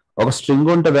ఒక స్ట్రింగ్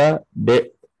ఉంటుందా,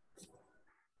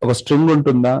 ఒక స్ట్రింగ్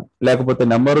ఉంటుందా, లేకపోతే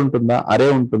నెంబర్ ఉంటుందా, అరే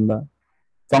ఉంటుందా,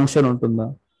 ఫంక్షన్ ఉంటుందా?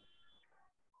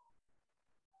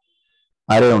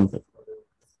 అరే ఉంటుంది.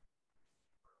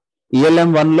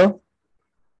 ELM1 లో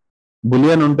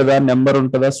బులియన్ ఉంటుందా, నెంబర్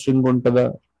ఉంటుందా, స్ట్రింగ్ ఉంటుందా,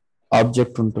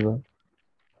 ఆబ్జెక్ట్ ఉంటుందా?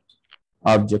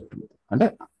 ఆబ్జెక్ట్. అంటే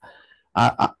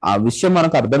ఆ విషయం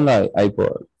మనకు అర్థంగా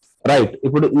అయిపోవాలి. రైట్.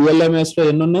 ఇప్పుడు ELMS లో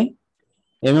ఎన్ని ఉన్నాయి,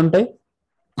 ఏముంటాయి?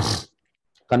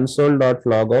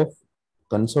 console.log of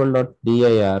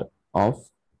console.dir of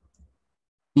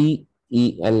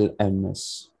PELMS,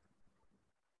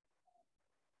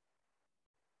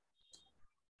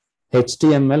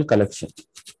 HTML collection.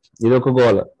 ఇది ఒక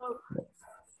గోల.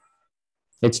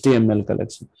 HTML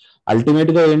కలెక్షన్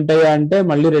అల్టిమేట్ గా ఏంటయ్యా అంటే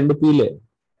మళ్ళీ 2 పీలే.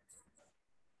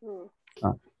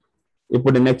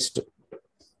 ఇప్పుడు next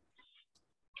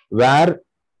where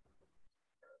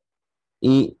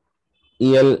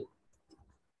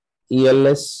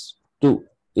ELS2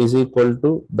 is equal to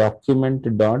document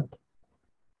dot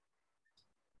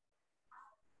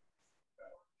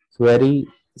query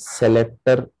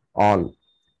selector all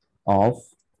of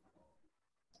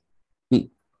P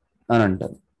అని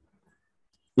అంటారు.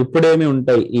 ఇప్పుడేమి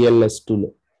ఉంటాయి ELS2 లో?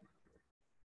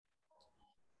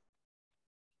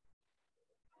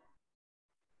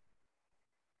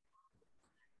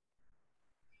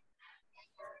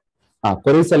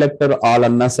 క్వెరీ సెలెక్టర్ ఆల్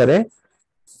అన్నా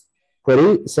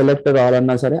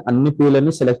సరే, అన్ని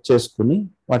పీలని సెలెక్ట్ చేసుకుని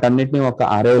వాటన్నిటిని ఒక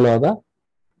అరే లోగా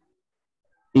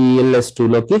ELS2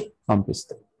 లోకి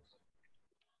పంపిస్తాయి.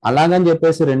 అలాగని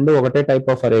చెప్పేసి రెండు ఒకటే టైప్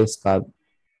ఆఫ్ అరేస్ కాదు.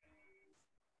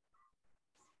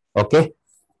 ఓకే,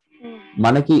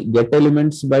 మనకి get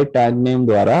elements by tag name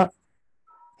ద్వారా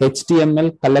HTML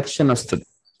కలెక్షన్ వస్తుంది.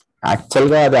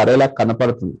 యాక్చువల్గా అది అరేలా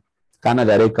కనపడుతుంది, కానీ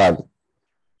అది అరే కాదు.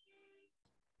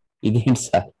 ఇదేంటి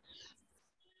సార్,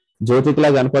 జ్యోతికిలా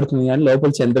కనపడుతుంది కానీ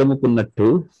లోపల చంద్రముఖి ఉన్నట్టు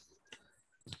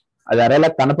అది అరేలా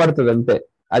కనపడుతుంది అంతే,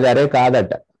 అది అరే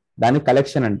కాదట. దాన్ని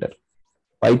కలెక్షన్ అంటారు.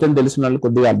 పైథాన్ తెలిసిన వాళ్ళు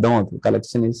కొద్దిగా అర్థం అవుతుంది,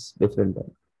 కలెక్షన్ ఈస్ డిఫరెంట్.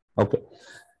 ఓకే,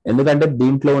 ఎందుకంటే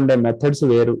దీంట్లో ఉండే మెథడ్స్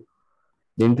వేరు,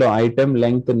 దీంట్లో ఐటమ్,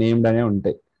 లెంగ్త్, నేమ్డ్ అనే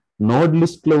ఉంటాయి. నోడ్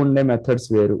లిస్ట్ లో ఉండే మెథడ్స్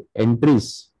వేరు,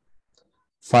 entries,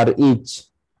 for each,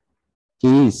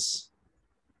 keys,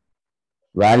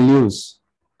 values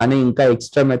అని ఇంకా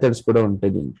ఎక్స్ట్రా మెథడ్స్ కూడా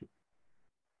ఉంటాయి దీంట్లో.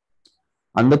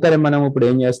 అందుకని మనం ఇప్పుడు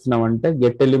ఏం చేస్తున్నామంటే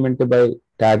get element by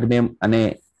tag name అనే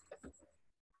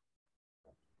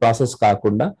ప్రాసెస్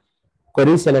కాకుండా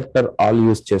క్వెరీ సెలెక్టర్ ఆల్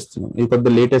యూజ్ చేస్తున్నాం. ఇది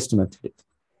కొద్దిగా లేటెస్ట్ మెథడ్.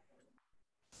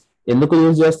 ఎందుకు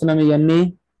యూజ్ చేస్తున్నాం ఇవన్నీ?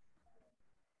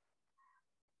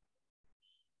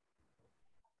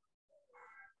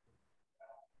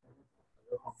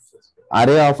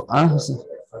 అరే ఆఫ్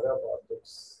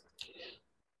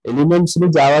ఎలిమెంట్స్ ని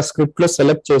జావాస్క్రిప్ట్ లో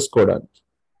సెలెక్ట్ చేసుకోవడానికి.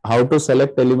 How to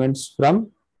select elements from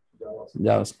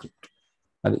JavaScript,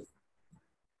 అది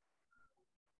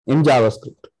ఇన్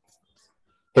జావాస్క్రిప్ట్.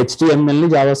 HTML ని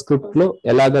జావాస్క్రిప్ట్ లో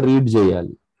ఎలాగ రీడ్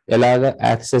చేయాలి, ఎలాగ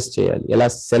యాక్సెస్ చేయాలి, ఎలా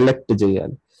సెలెక్ట్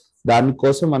చేయాలి,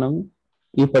 దానికోసం మనం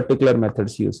ఈ పర్టికులర్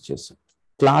మెథడ్స్ యూజ్ చేస్తాం.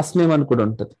 క్లాస్ నేమ్ అని కూడా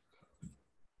ఉంటుంది,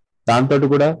 దాంతో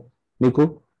కూడా మీకు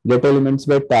get elements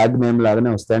by tag name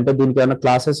లాగానే వస్తాయి. అంటే దీనికి ఏమైనా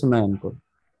క్లాసెస్ ఉన్నాయనుకో,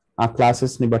 ఆ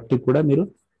క్లాసెస్ ని బట్టి కూడా మీరు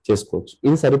చేసుకోవచ్చు.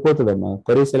 ఇది సరిపోతుంది అమ్మా.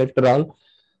 క్వెరీ సెలెక్టర్ ఆల్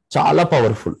చాలా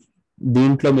పవర్ఫుల్.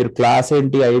 దీంట్లో మీరు క్లాస్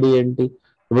ఏంటి, ఐడి ఏంటి,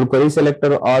 ఇప్పుడు query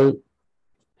selector all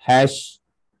hash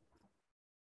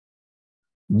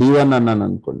D1 అన్నాను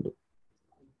అనుకోండి,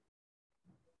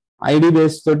 ఐడి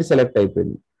బేస్ తోటి సెలెక్ట్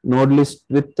అయిపోయింది, node list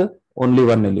with only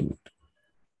 1 element.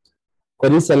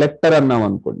 Query selector అన్నాం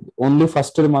అనుకోండి, ఓన్లీ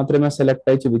ఫస్ట్ మాత్రమే సెలెక్ట్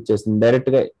అయి చూపించేస్తుంది, డైరెక్ట్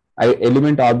గా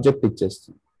ఎలిమెంట్ ఆబ్జెక్ట్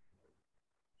ఇచ్చేస్తుంది.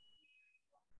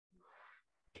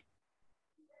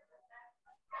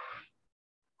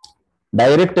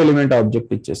 డైరెక్ట్ ఎలిమెంట్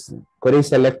ఆబ్జెక్ట్ ఇచ్చేస్తుంది క్వెరీ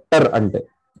సెలెక్టర్ అంటే.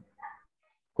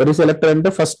 క్వెరీ సెలెక్టర్ అంటే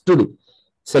ఫస్ట్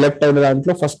సెలెక్ట్ అయిన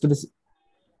దాంట్లో ఫస్ట్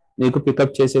మీకు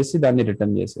పికప్ చేసేసి దాన్ని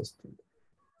రిటర్న్ చేసేస్తుంది.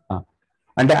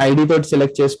 అంటే ఐడి తోటి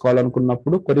సెలెక్ట్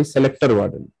చేసుకోవాలనుకున్నప్పుడు క్వెరీ సెలెక్టర్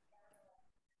వాడండి.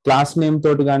 క్లాస్ నేమ్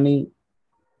తోటి కానీ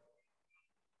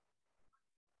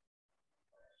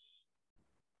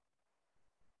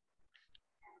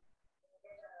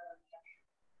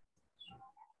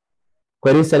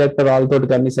క్వరీ సెలెక్టర్ ఆల్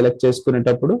తోటి అన్ని సెలెక్ట్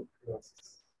చేసుకునేటప్పుడు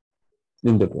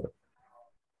దీంతో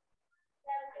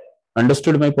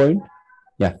understood my point.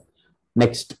 Yeah,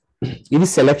 next ఇది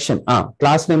సెలెక్షన్.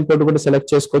 క్లాస్ నేమ్ తోటి కూడా సెలెక్ట్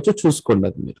చేసుకోవచ్చు, చూసుకోండి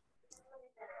అది మీరు.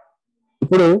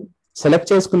 ఇప్పుడు సెలెక్ట్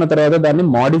చేసుకున్న తర్వాత దాన్ని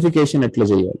మోడిఫికేషన్ ఎట్లా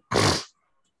చేయాలి?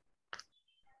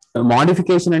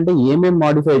 మోడిఫికేషన్ అంటే ఏమేమి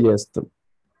మోడిఫై చేస్తాం?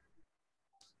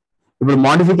 ఇప్పుడు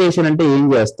మోడిఫికేషన్ అంటే ఏం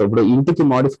చేస్తాం? ఇప్పుడు ఇంటికి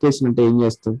మోడిఫికేషన్ అంటే ఏం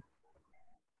చేస్తాం?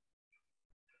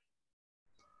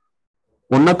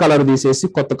 ఉన్న కలర్ తీసేసి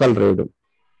కొత్త కలర్ వేయడం,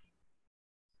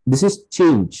 దిస్ ఇస్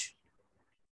చేంజ్.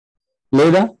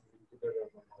 లేదా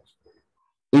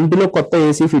ఇంటిలో కొత్త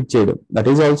ఏసీ ఫిట్ చేయడం, that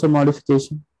is also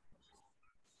modification.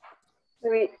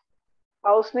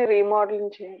 House ని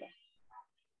రీమోడలింగ్ చేయడం.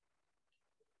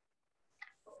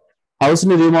 హౌస్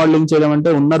ని రీమోడలింగ్ చేయడం అంటే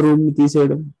ఉన్న రూమ్ ని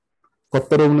తీసేయడం,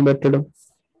 కొత్త రూమ్ ని పెట్టడం,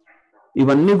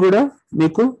 ఇవన్నీ కూడా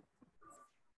మీకు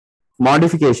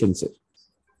మోడిఫికేషన్స్.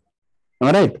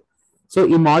 రైట్. సో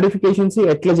ఈ మోడిఫికేషన్స్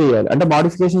ఎట్లా చేయాలి అంటే,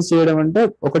 మోడిఫికేషన్స్ చేయడం అంటే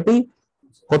ఒకటి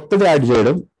కొత్తది యాడ్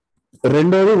చేయడం,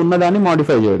 రెండోది ఉన్నదాన్ని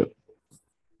మోడిఫై చేయడం,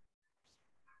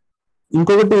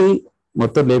 ఇంకొకటి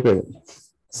మొత్తం లేపేయడం.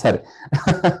 సరే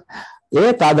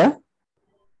కాదా?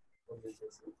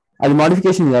 అది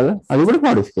మోడిఫికేషన్ కాదా? అది కూడా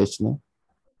మోడిఫికేషన్.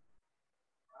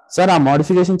 సార్ ఆ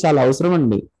మోడిఫికేషన్ చాలా అవసరం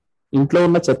అండి, ఇంట్లో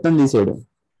ఉన్న చెత్తను తీసేయడం.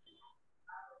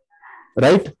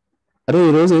 రైట్. అరే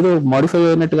ఈరోజు ఏదో మోడిఫై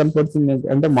అయినట్టు కనపడుతుంది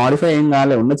అంటే మాడిఫై ఏం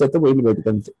కాలే, ఉన్న చెత్త పోయింది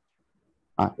బయటకంతే.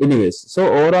 ఎనీవేస్, సో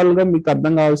ఓవరాల్ గా మీకు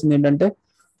అర్థం కావాల్సింది ఏంటంటే,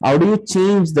 how do you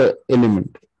change the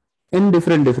element in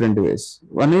different ways.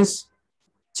 One is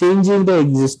changing the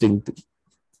existing thing.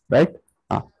 Right.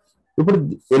 ఇప్పుడు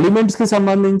ఎలిమెంట్స్ కి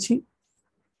సంబంధించి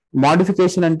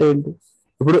మోడిఫికేషన్ అంటే ఏంటి?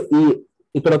 ఇప్పుడు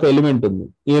ఇక్కడ ఒక ఎలిమెంట్ ఉంది,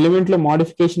 ఈ ఎలిమెంట్ లో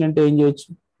మోడిఫికేషన్ అంటే ఏం చేయొచ్చు?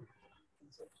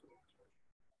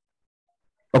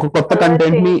 ఒక కొత్త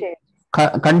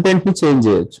కంటెంట్ ని చేంజ్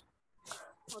చేయొచ్చు.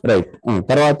 రైట్.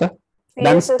 తర్వాత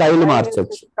దాని స్టైల్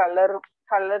మార్చొచ్చు,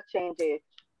 కలర్ చేంజ్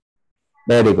చేయొచ్చు.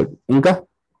 Very good. ఇంకా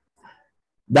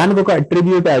దానికి ఒక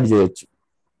అట్రిబ్యూట్ యాడ్ చేయొచ్చు.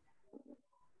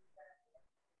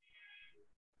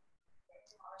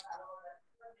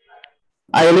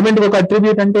 ఆ ఎలిమెంట్ ఒక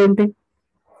అట్రిబ్యూట్ అంటే ఏంటి?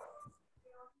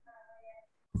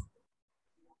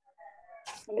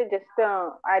 అంటే జస్ట్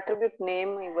అట్రిబ్యూట్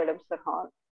నేమ్ ఇవ్వడం సార్.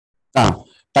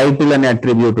 టైటిల్ అనే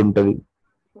అట్రిబ్యూట్ ఉంటుంది,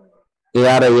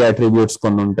 ARI అట్రిబ్యూట్స్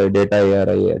కొన్ని ఉంటాయి, డేటా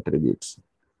ARI అట్రిబ్యూట్స్.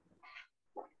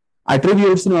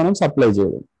 అట్రిబ్యూట్స్ ని మనం సప్లై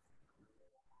చేయడం.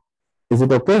 Is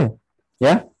it okay?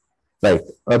 Yeah, right.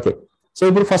 Okay. So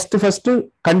ఇప్పుడు ఫస్ట్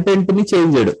కంటెంట్ ని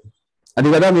చేంజ్ చేయడం, అది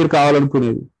కదా మీరు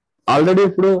కావాలనుకునేది. ఆల్రెడీ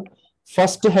ఇప్పుడు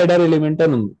ఫస్ట్ హెడర్ ఎలిమెంట్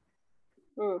అని ఉంది.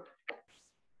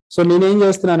 సో నేనేం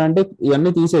చేస్తున్నానంటే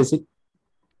ఇవన్నీ తీసేసి,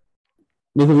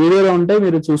 మీకు వీడియోలో ఉంటే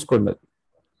మీరు చూసుకోండి.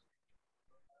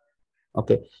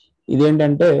 ఓకే,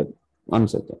 ఇదేంటంటే 1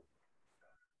 సెకండ్.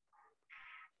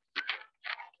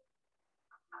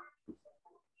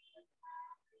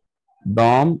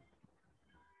 DOM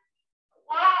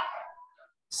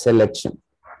సెలెక్షన్,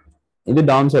 ఇది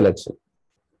DOM సెలెక్షన్.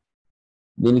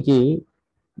 దీనికి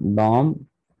DOM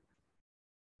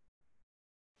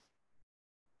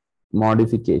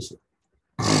మోడిఫికేషన్,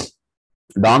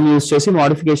 DOM యూజ్ చేసి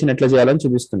మోడిఫికేషన్ ఎట్లా చేయాలని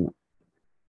చూపిస్తున్నా.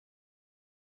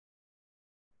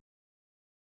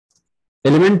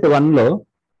 ఎలిమెంట్ 1 లో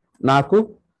నాకు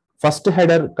ఫస్ట్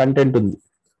హెడర్ కంటెంట్ ఉంది,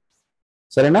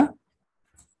 సరేనా?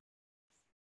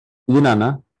 ఇది నాన్న.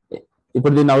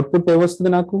 ఇప్పుడు దీని అవుట్పుట్ ఏమొస్తుంది?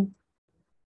 నాకు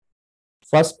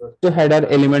ఫస్ట్ హెడర్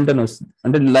ఎలిమెంట్ అని వస్తుంది.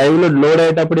 అంటే లైవ్ లో లోడ్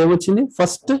అయ్యేటప్పుడు ఏమొచ్చింది?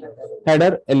 ఫస్ట్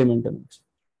హెడర్ ఎలిమెంట్ అని వచ్చింది.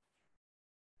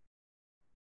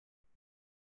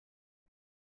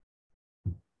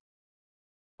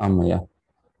 అమ్మయ్య.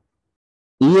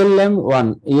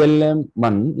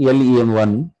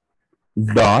 ELM1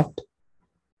 డాట్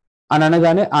అని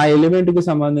అనగానే ఆ ఎలిమెంట్ కి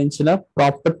సంబంధించిన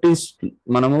ప్రాపర్టీస్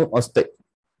మనము వస్తాయి.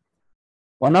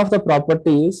 One of the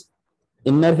properties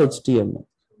inner HTML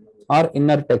or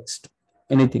inner text,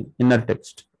 anything inner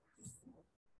text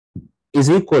is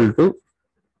equal to,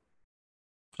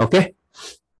 okay,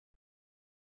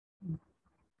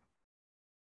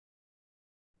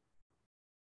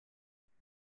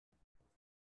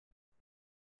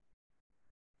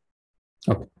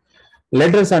 okay,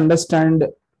 let us understand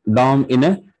DOM in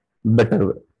a better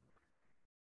way.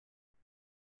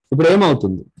 ఇప్పుడు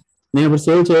ఏమవుతుంది, నేను ఇప్పుడు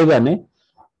సేవ్ చేయగానే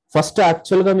ఫస్ట్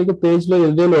యాక్చువల్ గా మీకు పేజ్ లో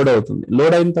ఏదో లోడ్ అవుతుంది.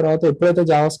 లోడ్ అయిన తర్వాత ఎప్పుడైతే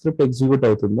జావాస్క్రిప్ట్ ఎగ్జిక్యూట్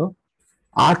అవుతుందో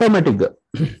ఆటోమేటిక్ గా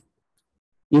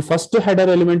ఈ ఫస్ట్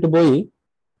హెడర్ ఎలిమెంట్ పోయి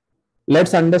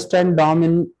let's understand DOM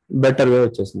in better way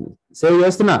వచ్చేసింది. సేవ్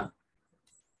చేస్తున్నా.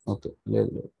 ఓకే, లేదు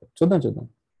చూద్దాం.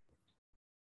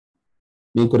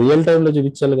 మీకు రియల్ టైంలో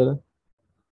చూపించాలి కదా.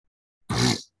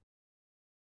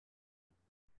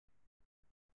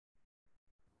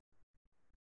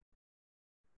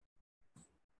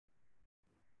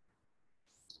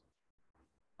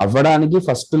 అవ్వడానికి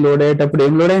ఫస్ట్ లోడ్ అయ్యేటప్పుడు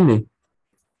ఏం లోడ్ అయింది,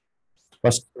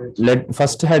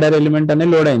 ఫస్ట్ హెడర్ ఎలిమెంట్ అనే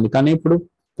లోడ్ అయింది. కానీ ఇప్పుడు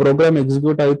ప్రోగ్రామ్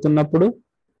ఎగ్జిక్యూట్ అవుతున్నప్పుడు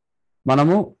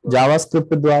మనము జావా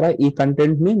స్క్రిప్ట్ ద్వారా ఈ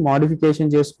కంటెంట్ ని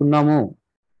మోడిఫికేషన్ చేసుకున్నాము.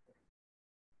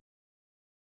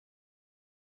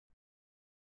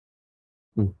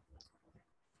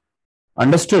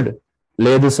 అండర్స్టూడ్?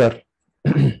 లేదు సార్,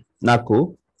 నాకు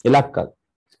ఇలా కాదు,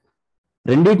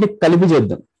 రెండింటిని కలిపి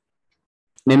చేద్దాం.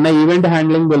 నిన్న ఈవెంట్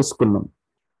హ్యాండ్లింగ్ తెలుసుకున్నాం,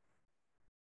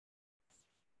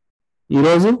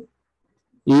 ఈరోజు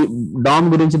ఈ డామ్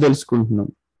గురించి తెలుసుకుంటున్నాం.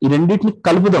 ఈ రెండింటిని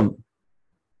కలుపుదాం.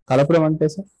 కలపడం అంటే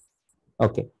సార్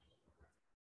ఓకే.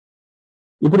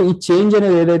 ఇప్పుడు ఈ చేంజ్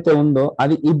అనేది ఏదైతే ఉందో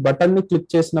అది ఈ బటన్ ని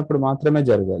క్లిక్ చేసినప్పుడు మాత్రమే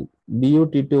జరగాలి.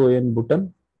 BUTTON button,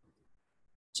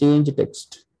 change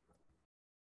text.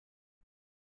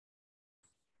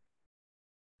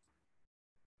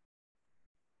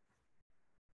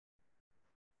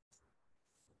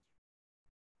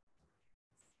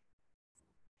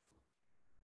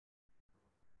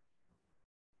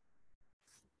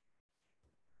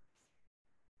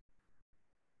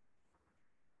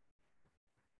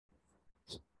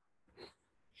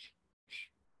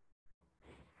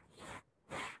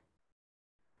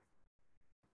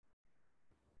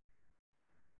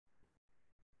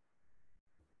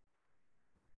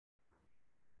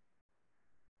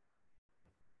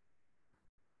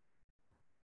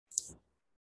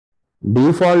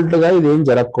 Default గా ఇదేం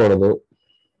జరగకూడదు.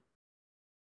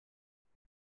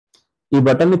 ఈ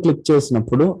బటన్ ని క్లిక్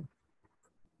చేసినప్పుడు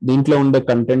దీంట్లో ఉండే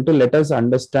content let us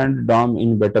understand dam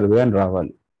in better way అని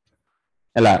రావాలి.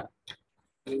 ఎలా?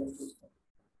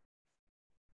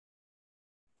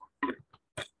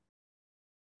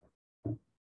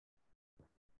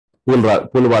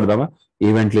 పూలు వాడదామా?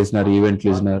 ఈవెంట్ లిజనర్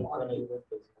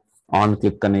ఆన్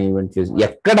క్లిక్ అనే ఈవెంట్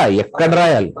లిజనర్ ఎక్కడ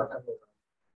రాయాలి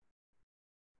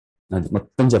అది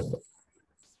మొత్తం చెప్పు.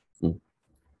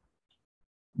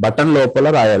 బటన్ లోపల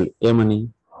రాయాలి ఏమని?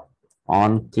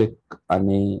 ఆన్ క్లిక్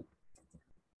అనే.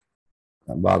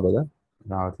 బాగోదా?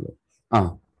 రావట్లేదు.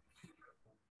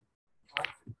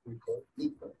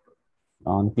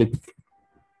 ఆన్ క్లిక్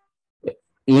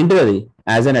ఏంటిది? అది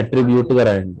యాజ్ అన్ అట్రిబ్యూట్ గా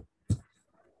రాయండి.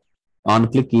 ఆన్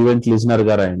క్లిక్ ఈవెంట్ లిజనర్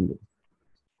గా రాయండి.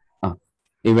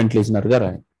 ఈవెంట్ లిజనర్ గా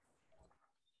రాయండి.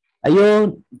 అయ్యో,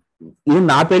 ఇది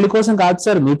నా పెళ్లి కోసం కాదు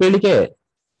sir, me పెళ్లికే.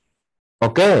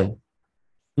 Okay,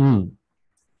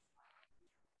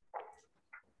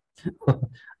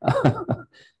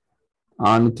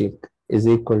 on click is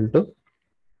equal to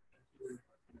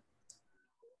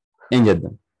ఏం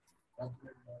చేద్దాం?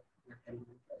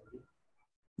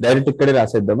 డైరెక్ట్ ఇక్కడే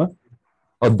రాసేద్దామా?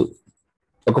 వద్దు,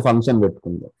 ఒక ఫంక్షన్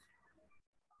పెట్టుకుందాం.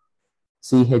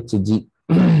 CHG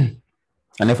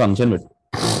అనే ఫంక్షన్ పెట్టు.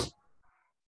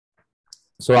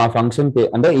 సో ఆ ఫంక్షన్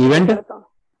అంటే event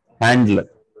handler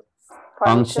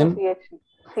function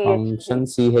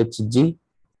CHG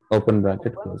open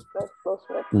bracket close.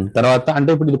 తర్వాత అంటే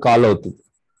ఇప్పుడు ఇది కాల్ అవుతుంది.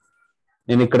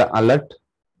 నేను ఇక్కడ అలర్ట్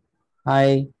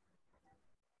హాయ్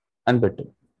అని పెట్టు.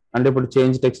 అంటే ఇప్పుడు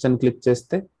చేంజ్ టెక్స్ట్ అని క్లిక్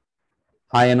చేస్తే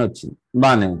హాయ్ అని వచ్చింది,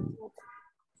 బాగానే ఉంది.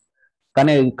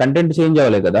 కానీ కంటెంట్ చేంజ్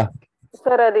అవ్వలే కదా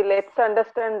సార్. అది let's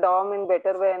understand dam in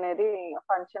better way అనేది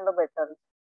ఫంక్షన్ లో పెట్టాలి.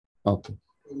 ఓకే,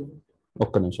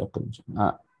 ఒక్క నిమిషం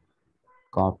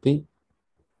copy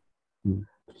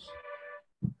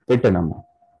పెట్టానమ్మా.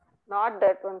 Not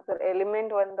that one sir,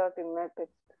 element 1.inner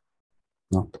text.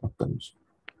 Okay, ఒక్క నిమిషం.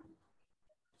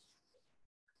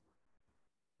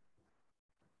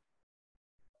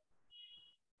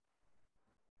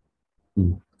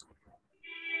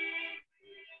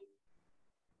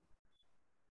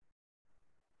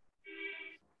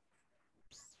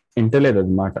 ఇంటలేదు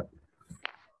అది మాట.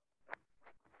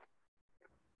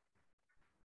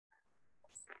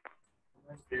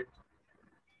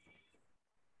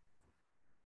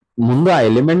 ముందు ఆ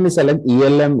ఎలిమెంట్ ని సెలెక్ట్,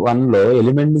 ELM1 లో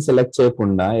ఎలిమెంట్ ని సెలెక్ట్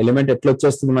చేయకుండా ఎలిమెంట్ ఎట్లా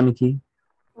వచ్చేస్తుంది మనకి?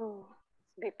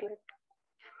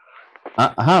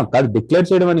 కాదు, డిక్లేర్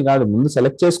చేయడం అని కాదు, ముందు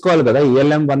సెలెక్ట్ చేసుకోవాలి కదా.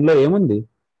 ELM1 లో ఏముంది?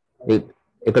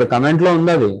 ఇక్కడ కమెంట్ లో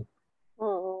ఉంది అది.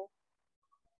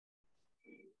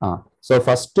 సో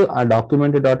ఫస్ట్ ఆ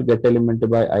document dot get element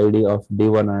by ID of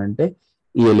D1 అంటే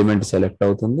ఈ ఎలిమెంట్ సెలెక్ట్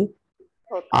అవుతుంది.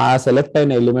 ఆ సెలెక్ట్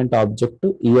అయిన ఎలిమెంట్ ఆబ్జెక్ట్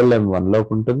ELM1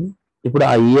 లోకి ఉంటుంది. ఇప్పుడు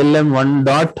ఆ ELM1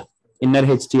 డాట్ ఇన్నర్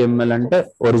HTML అంటే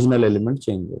ఒరిజినల్ ఎలిమెంట్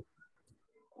చేంజ్ అవుతుంది.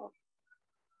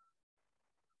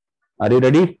 Are you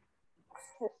ready?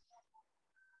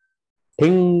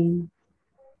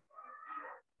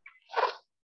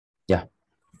 Yeah,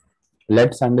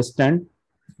 let's understand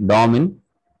dam in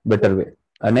better way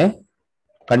అనే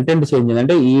కంటెంట్ చేంజ్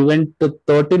అంటే ఈవెంట్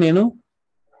తోటి నేను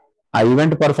ఆ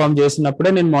ఈవెంట్ పర్ఫామ్ చేసినప్పుడే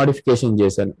నేను మోడిఫికేషన్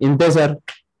చేశాను. ఇంతే సార్,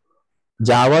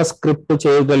 జావా స్క్రిప్ట్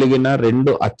చేయగలిగిన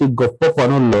 2 అతి గొప్ప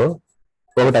పనుల్లో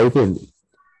ఒకటి అయిపోయింది.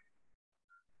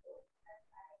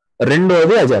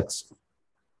 రెండోది అజాక్స్.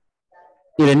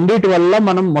 ఈ రెండిటి వల్ల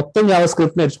మనం మొత్తం జావా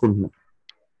స్క్రిప్ట్ నేర్చుకుంటున్నాం.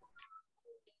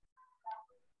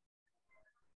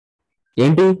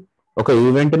 ఏంటి? ఒక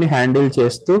ఈవెంట్ ని హ్యాండిల్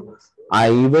చేస్తూ ఆ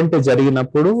ఈవెంట్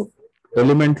జరిగినప్పుడు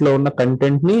ఎలిమెంట్ లో ఉన్న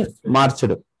కంటెంట్ ని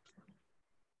మార్చడం,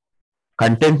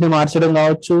 కంటెంట్ ని మార్చడం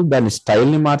కావచ్చు, దాని స్టైల్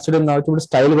ని మార్చడం కావచ్చు. ఇప్పుడు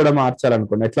స్టైల్ కూడా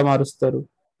మార్చాలనుకోండి, ఎట్లా మారుస్తారు?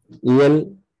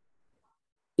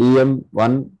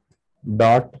 em1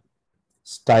 dot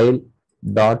style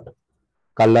dot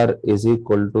colour is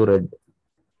equal to red.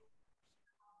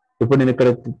 ఇప్పుడు నేను ఇక్కడ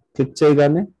క్లిక్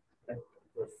చేయగానే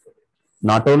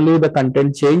not only the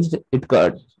content changed, it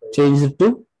changed to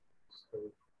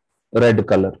red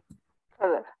colour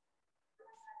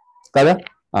కదా.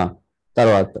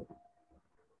 తర్వాత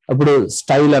అప్పుడు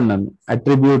స్టైల్ అన్నాను,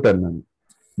 అట్రిబ్యూట్ అన్నాను,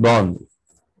 బాగుంది.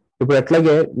 ఇప్పుడు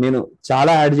ఎట్లాగే నేను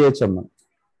చాలా యాడ్ చేయొచ్చు అమ్మా.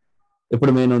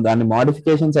 ఇప్పుడు నేను దాన్ని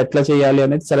మోడిఫికేషన్స్ ఎట్లా చేయాలి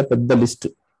అనేది చాలా పెద్ద లిస్ట్.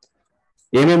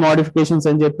 ఏమేమి మోడిఫికేషన్స్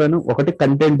అని చెప్పాను? ఒకటి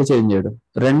కంటెంట్ చేంజ్ చేయడం,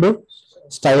 2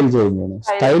 స్టైల్ చేంజ్ చేయడం.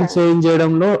 స్టైల్ చేంజ్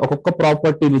చేయడంలో ఒక్కొక్క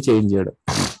ప్రాపర్టీని చేంజ్ చేయడం,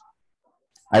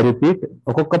 ఐ రిపీట్,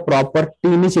 ఒక్కొక్క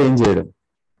ప్రాపర్టీని చేంజ్ చేయడం.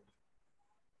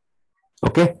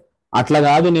 ఓకే, అట్లా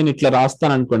కాదు నేను ఇట్లా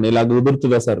రాస్తాను అనుకోండి, ఇలా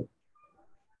కుదురుతుందా సార్?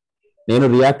 నేను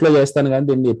రియాక్ట్ లో చేస్తాను కానీ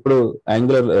దీన్ని ఎప్పుడు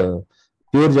యాంగులర్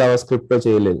ప్యూర్ జావా స్క్రిప్ట్ లో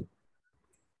చేయలేదు.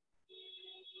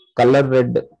 Colour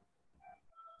red,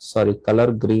 sorry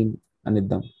colour green అని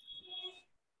ఇద్దాం,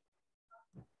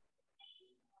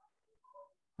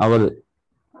 అవ్వదు.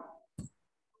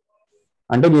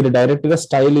 అంటే మీరు డైరెక్ట్ గా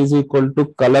style is equal to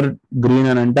colour green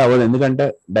అని అంటే అవ్వదు, ఎందుకంటే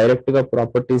డైరెక్ట్ గా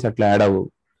ప్రాపర్టీస్ అట్లా యాడ్ అవ్వవు,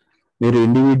 మీరు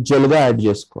ఇండివిజువల్ గా యాడ్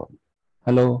చేసుకోవాలి.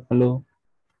 హలో హలో,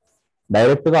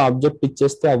 డైరెక్ట్ గా ఆబ్జెక్ట్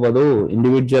ఇచ్చేస్తే అవ్వదు,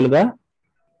 ఇండివిజువల్ గా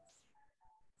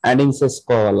యాడింగ్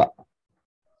చేసుకోవాలా.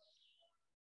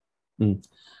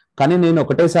 కానీ నేను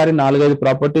ఒకటేసారి 4-5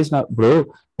 ప్రాపర్టీస్, ఇప్పుడు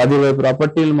 10-20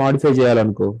 ప్రాపర్టీలు మాడిఫై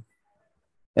చేయాలనుకో,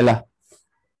 ఎలా?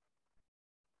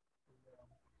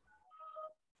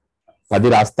 10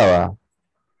 రాస్తావా?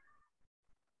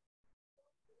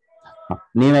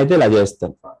 నేనైతే ఇలా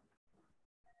చేస్తాను.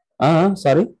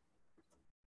 సారీ,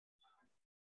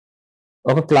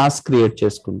 ఒక క్లాస్ క్రియేట్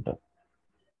చేసుకుంటా,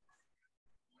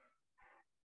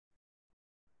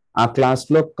 ఆ క్లాస్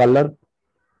లో colour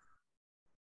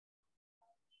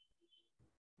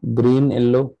green,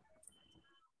 yellow,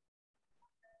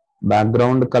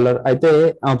 background colour అయితే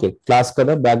ఓకే క్లాస్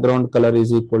కదా, background colour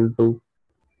is equal to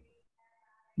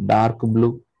dark blue.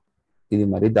 ఇది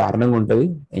మరి దారుణంగా ఉంటుంది,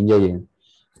 ఎంజాయ్ చేయండి.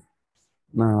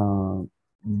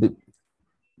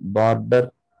 Border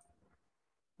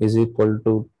is equal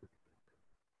to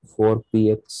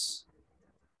 4px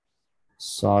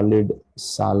solid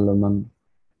salmon.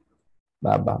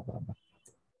 బాబా బాబా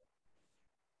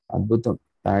అద్భుతం.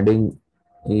 Padding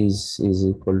is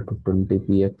equal to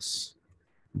 20px.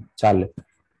 చాలే.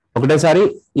 ఒకటేసారి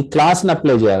ఈ క్లాస్ ని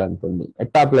అప్లై చేయాలనుకోండి,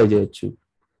 ఎట్లా అప్లై చేయొచ్చు?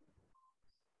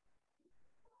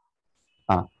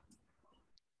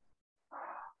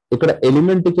 ఇక్కడ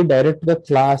ఎలిమెంట్ కి డైరెక్ట్ గా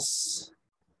క్లాస్,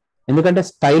 ఎందుకంటే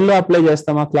స్టైల్లో అప్లై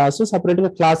చేస్తామా క్లాస్, సపరేట్ గా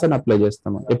క్లాస్ అని అప్లై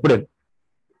చేస్తామా? ఎప్పుడే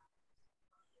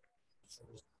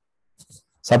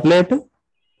సపరేట్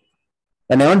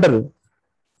అని ఏమంటారు?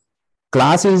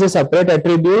 Class is a separate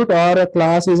attribute are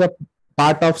class is a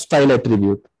part of style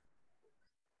attribute?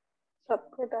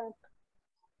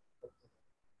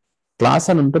 Class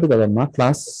అని ఉంటుంది కదమ్మా,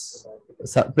 క్లాస్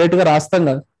సపరేట్ గా రాస్తాం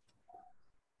కదా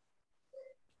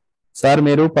సార్.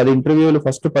 మీరు 10 ఇంటర్వ్యూలు,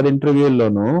 ఫస్ట్ 10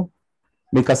 ఇంటర్వ్యూల్లోనూ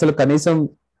మీకు అసలు కనీసం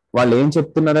వాళ్ళు ఏం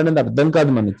చెప్తున్నారు అనేది అర్థం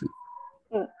కాదు మనకి.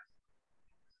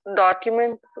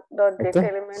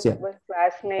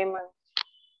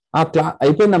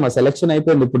 అయిపోయిందమ్మా, సెలెక్షన్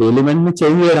అయిపోయింది. ఇప్పుడు ఎలిమెంట్ ని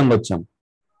చేంజ్ చేయడం వచ్చాం.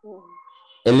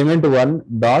 element1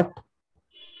 డాట్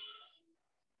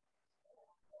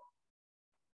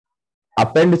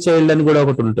అపెండ్ చైల్డ్ అని కూడా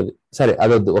ఒకటి ఉంటుంది. సరే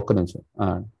అదొద్దు, ఒక్క నిమిషం.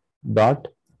 డాట్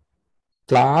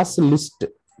క్లాస్ లిస్ట్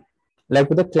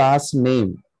లేకపోతే class name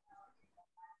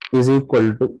is equal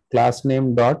to class name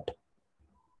dot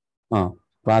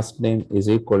class name is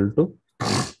equal to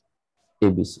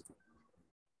ABC.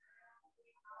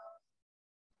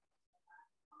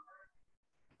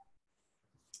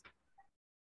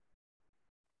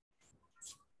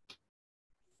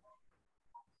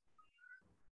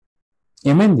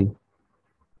 ఏమైంది?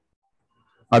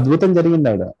 అద్భుతం జరిగింది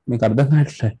ఆవిడ, మీకు అర్థం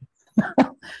కావట్లేదు.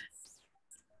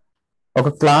 ఒక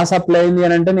క్లాస్ అప్లై అయింది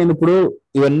అని అంటే నేను ఇప్పుడు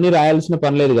ఇవన్నీ రాయాల్సిన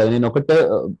పని లేదు కదా. నేను ఒకటే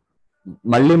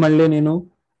మళ్ళీ నేను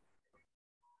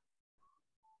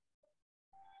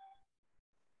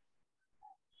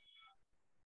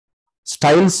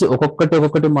స్టైల్స్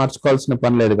ఒక్కొక్కటి మార్చుకోవాల్సిన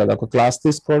పని లేదు కదా, ఒక క్లాస్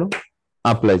తీసుకోవడం,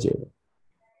 అప్లై చేయడం.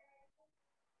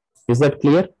 Is that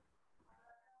clear?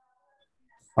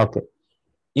 ఓకే,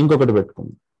 ఇంకొకటి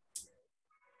పెట్టుకుందాం.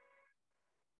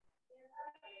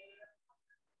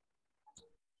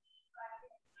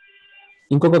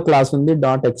 ఇంకొక క్లాస్ ఉంది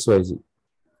 .xyz.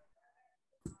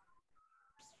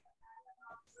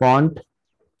 Font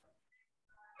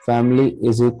family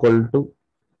is equal to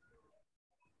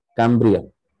Cambria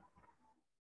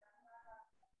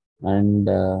and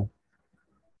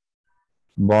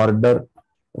border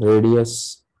radius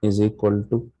is equal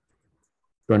to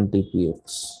 20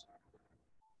 px.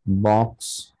 Box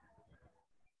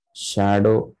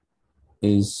shadow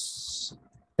is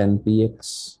 10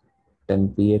 px, 10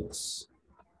 px,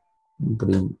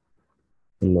 green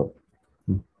yellow.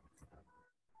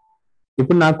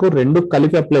 ఇప్పుడు నాకు రెండు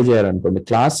కలిపి అప్లై చేయాలనుకోండి.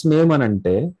 క్లాస్ నేమ్ అని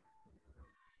అంటే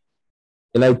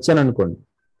ఇలా ఇచ్చాను అనుకోండి,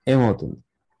 ఏమవుతుంది?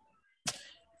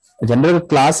 జనరల్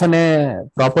క్లాస్ అనే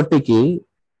ప్రాపర్టీకి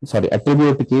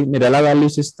అట్రిబ్యూట్ కి మీరు ఎలా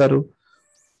వాల్యూస్ ఇస్తారు?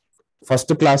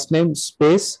 First class name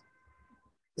space,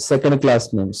 second class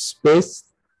name space,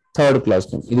 third class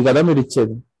name, ఇది కదా మీరు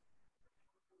ఇచ్చేది.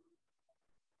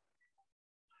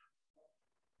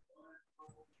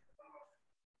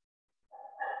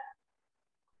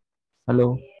 Hello,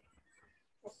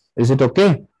 is it okay?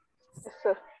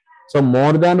 So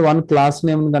more than one class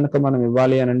name కనుక మనం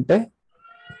ఇవ్వాలి అని అంటే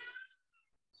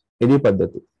ఇది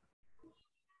పద్ధతి.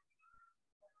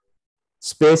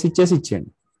 స్పేస్ ఇచ్చేసి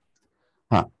ఇచ్చేయండి.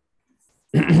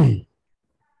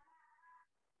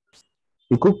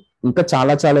 మీకు ఇంకా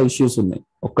చాలా ఇష్యూస్ ఉన్నాయి.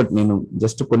 నేను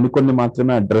జస్ట్ కొన్ని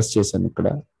మాత్రమే అడ్రస్ చేశాను. ఇక్కడ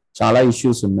చాలా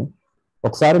ఇష్యూస్ ఉన్నాయి.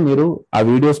 ఒకసారి మీరు ఆ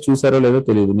వీడియోస్ చూసారో లేదో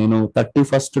తెలియదు. నేను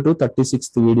 31st to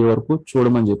 36th వీడియో వరకు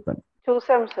చూడమని చెప్పాను.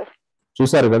 చూసాం సార్.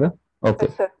 చూసారు కదా? ఓకే,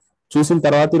 చూసిన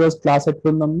తర్వాత ఈరోజు క్లాస్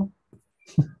ఎట్లుందమ్మా?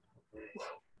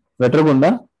 బెటర్గా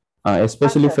ఉందా?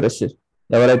 ఎస్పెషల్లీ ఫ్రెష్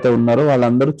ఎవరైతే ఉన్నారో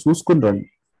వాళ్ళందరూ చూసుకుని రండి,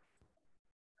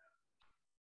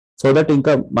 సో దట్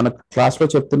ఇంకా మన క్లాస్లో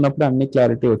చెప్తున్నప్పుడు అన్ని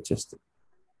క్లారిటీ వచ్చేస్తుంది.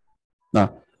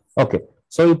 ఓకే,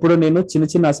 సో ఇప్పుడు నేను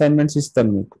చిన్న అసైన్మెంట్స్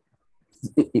ఇస్తాను మీకు.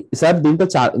 సార్ దీంట్లో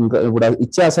ఇంకా ఇప్పుడు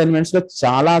ఇచ్చే అసైన్మెంట్స్ లో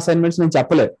చాలా అసైన్మెంట్స్ నేను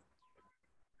చెప్పలేదు.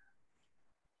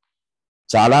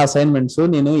 చాలా అసైన్మెంట్స్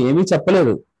నేను ఏమీ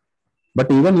చెప్పలేదు.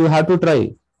 But even you have to try.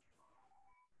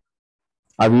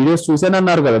 ఆ వీడియోస్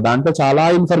చూసానన్నారు కదా, దాంట్లో చాలా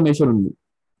ఇన్ఫర్మేషన్ ఉంది.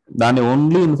 దాన్ని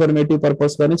ఓన్లీ ఇన్ఫర్మేటివ్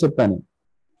పర్పస్ గానే చెప్పాను.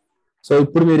 సో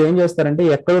ఇప్పుడు మీరు ఏం చేస్తారంటే,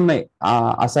 ఎక్కడ ఉన్నాయి ఆ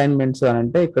అసైన్మెంట్స్ అని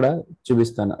అంటే ఇక్కడ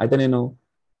చూపిస్తాను. అయితే నేను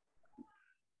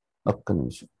ఒక్క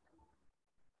నిమిషం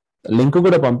లింక్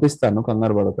కూడా పంపిస్తాను,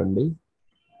 కంగారు పడకండి.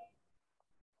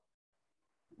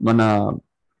 మన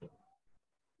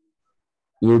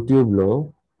యూట్యూబ్లో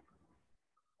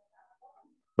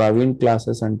ప్రవీణ్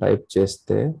క్లాసెస్ అని టైప్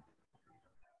చేస్తే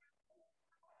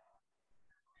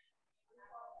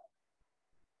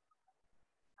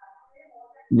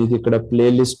మీకు ఇక్కడ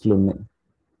ప్లేలిస్ట్లు ఉన్నాయి.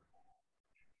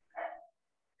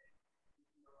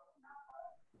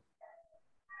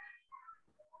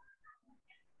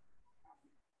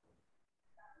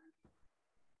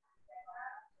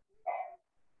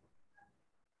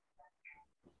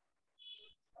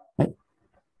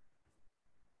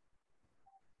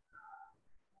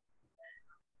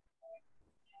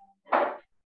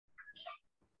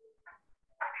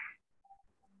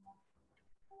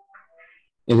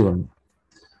 ఇదిగోండి,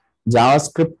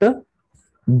 జావాస్క్రిప్ట్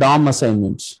DOM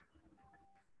అసైన్మెంట్స్.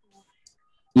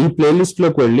 ఈ ప్లేలిస్ట్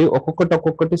లోకి వెళ్ళి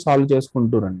ఒక్కొక్కటి సాల్వ్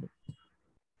చేసుకుంటూ రండి.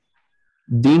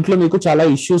 దీంట్లో మీకు చాలా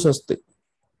ఇష్యూస్ వస్తాయి.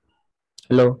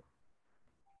 హలో,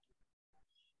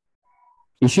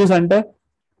 ఇష్యూస్ అంటే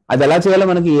అది ఎలా చేయాలో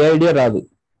మనకి ఏ ఐడియా రాదు.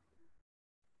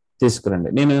 తీసుకురండి.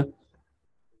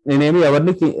 నేనేమి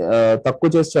ఎవరిని తక్కువ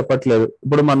చేసి చెప్పట్లేదు.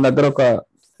 ఇప్పుడు మన దగ్గర ఒక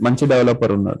మంచి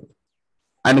డెవలపర్ ఉన్నాడు,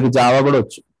 ఆయనకి జావా కూడా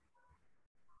వచ్చు,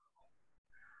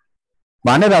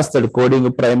 బాగానే రాస్తాడు. కోడింగ్,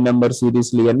 ప్రైమ్ నెంబర్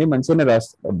సిరీస్లు ఇవన్నీ మంచిగానే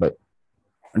రాస్తాడు అబ్బాయి,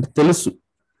 అంటే తెలుసు.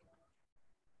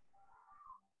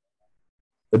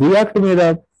 రియాక్ట్ మీద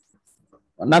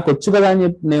నాకు వచ్చు కదా అని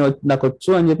చెప్పి నాకు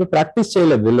వచ్చు అని చెప్పి ప్రాక్టీస్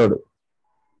చేయలేదు వీళ్ళోడు.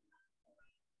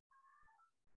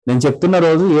 నేను చెప్తున్న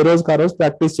రోజు ఏ రోజుకి ఆ రోజు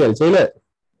ప్రాక్టీస్ చేయలేదు.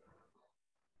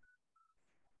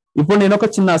 ఇప్పుడు నేను ఒక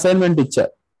చిన్న అసైన్మెంట్ ఇచ్చా.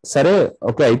 సరే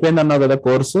ఓకే, అయిపోయింది అన్నావు కదా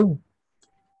కోర్సు,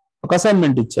 ఒక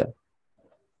అసైన్మెంట్ ఇచ్చా,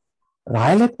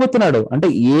 రాయలేకపోతున్నాడు. అంటే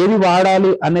ఏది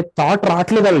వాడాలి అనే థాట్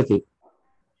రావట్లేదు వాళ్ళకి.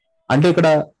 అంటే ఇక్కడ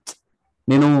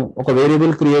నేను ఒక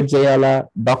వేరియబుల్ క్రియేట్ చేయాలా,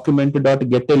 document dot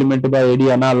get element by ID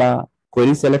అనాలా,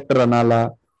 క్వెరీ సెలెక్టర్ అనాలా,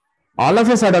 ఆల్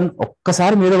ఆఫ్ ఎ సడన్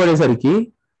ఒక్కసారి మీద పడేసరికి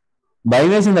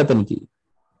భయం వేసింది అతనికి.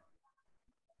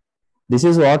 This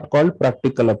is what called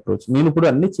practical approach. నేను ఇప్పుడు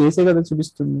అన్ని చేసే కదా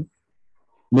చూపిస్తుంది.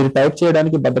 మీరు టైప్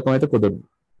చేయడానికి బద్ధకం అయితే కుదరదు.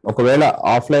 ఒకవేళ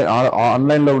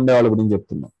ఆన్లైన్ లో ఉండే వాళ్ళ గురించి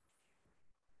చెప్తున్నా.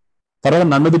 తర్వాత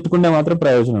నన్ను తిట్టుకుంటే మాత్రం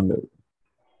ప్రయోజనం లేదు.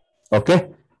 ఓకే,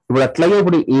 ఇప్పుడు అట్లాగే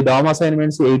ఇప్పుడు ఈ డామ్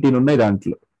అసైన్మెంట్స్ 18 ఉన్నాయి.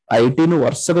 దాంట్లో 18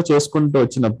 వరుసగా చేసుకుంటూ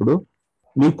వచ్చినప్పుడు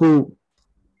మీకు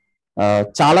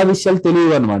చాలా విషయాలు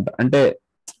తెలియవు అనమాట. అంటే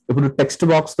ఇప్పుడు టెక్స్ట్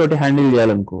బాక్స్ తోటి హ్యాండిల్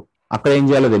చేయాలనుకో, అక్కడ ఏం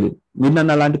చేయాలో తెలియదు. మీరు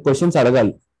నన్ను అలాంటి క్వశ్చన్స్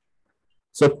అడగాలి.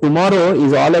 So tomorrow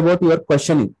is all about your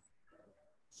questioning.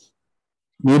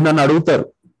 మీరు నన్ను అడుగుతారు.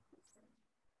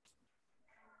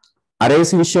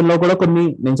 అరేస్ విషయంలో కూడా కొన్ని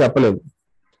నేను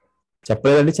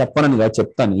చెప్పలేదంటే చెప్పనని కాదు,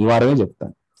 చెప్తాను. ఈ వారమే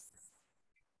చెప్తాను.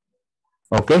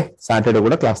 ఓకే, సాటర్డే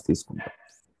కూడా క్లాస్ తీసుకుంటాం.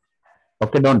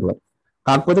 Okay, don't worry.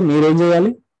 కాకపోతే మీరేం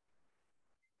చేయాలి,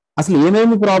 అసలు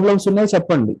ఏమేమి ప్రాబ్లమ్స్ ఉన్నాయో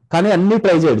చెప్పండి, కానీ అన్ని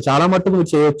ట్రై చేయండి. చాలా మట్టుకు మీరు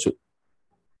చేయొచ్చు.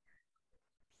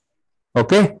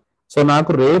 ఓకే, సో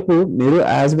నాకు రేపు మీరు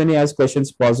as many as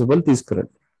questions possible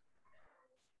తీసుకురండి.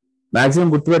 మాక్సిమం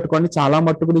గుర్తుపెట్టుకోండి, చాలా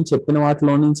మట్టుకు నేను చెప్పిన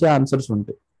వాటిలో నుంచే ఆన్సర్స్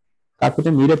ఉంటాయి. కాకపోతే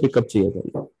మీరే పికప్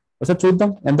చేయగలరు. ఒకసారి చూద్దాం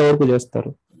ఎంతవరకు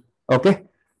చేస్తారు. ఓకే,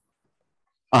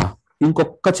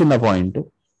 ఇంకొక చిన్న పాయింట్,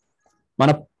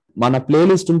 మన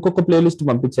ప్లేలిస్ట్, ఇంకొక ప్లేలిస్ట్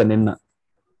పంపించాను నిన్న.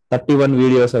 31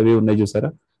 వీడియోస్ అవి ఉన్నాయి చూసారా.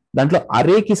 దాంట్లో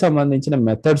అరేకి సంబంధించిన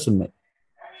మెథడ్స్ ఉన్నాయి.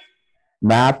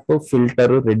 Map,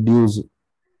 filter, reduce,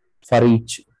 for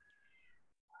each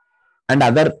and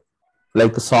other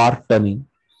like sort అని,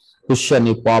 పుష్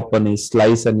అని, పాప్ అని,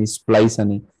 స్లైస్ అని, స్ప్లైస్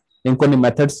అని, నేను కొన్ని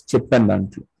మెథడ్స్ చెప్పాను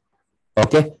దాంట్లో.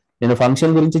 ఓకే, నేను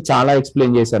ఫంక్షన్ గురించి చాలా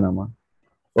ఎక్స్ప్లెయిన్ చేశానమ్మా.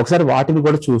 ఒకసారి వాటిని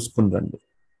కూడా చూసుకుని రండి.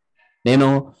 నేను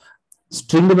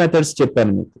స్ట్రింగ్ మెథడ్స్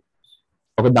చెప్పాను మీకు.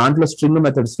 దాంట్లో స్ట్రింగ్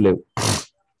మెథడ్స్ లేవు,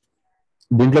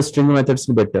 దీంట్లో స్ట్రింగ్ మెథడ్స్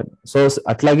ని పెట్టాను. సో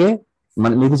అట్లాగే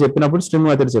మీకు చెప్పినప్పుడు స్ట్రింగ్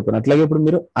మెథడ్స్ చెప్పాను. అట్లాగే ఇప్పుడు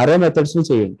మీరు అరే మెథడ్స్ ని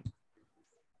చేయండి.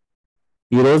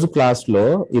 ఈ రోజు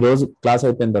క్లాస్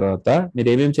అయిపోయిన తర్వాత మీరు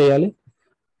ఏమేమి చేయాలి,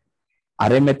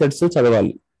 అరే మెథడ్స్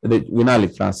చదవాలి, వినాలి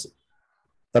క్లాస్.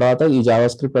 తర్వాత ఈ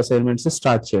జావాస్క్రిప్ట్ అసైన్మెంట్స్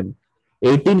స్టార్ట్ చేయండి.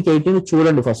 18కి 18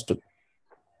 చూడండి, ఫస్ట్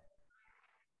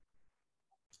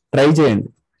ట్రై చేయండి.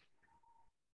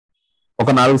 ఒక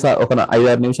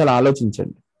 5-6 నిమిషాలు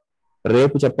ఆలోచించండి.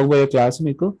 రేపు చెప్పబోయే క్లాస్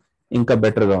మీకు ఇంకా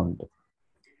బెటర్గా ఉంటుంది.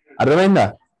 అర్థమైందా?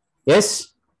 Yes,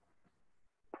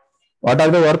 what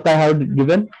are the work I have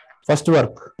given? First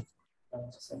work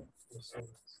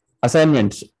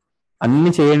assignments అన్ని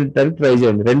చేయడానికి ట్రై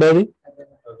చేయండి. రెండోది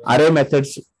అరే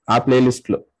మెథడ్స్, ఆ ప్లేలిస్ట్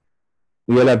లో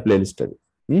యూఎల్ఆర్ ప్లేలిస్ట్ అది.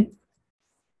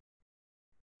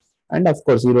 అండ్ అఫ్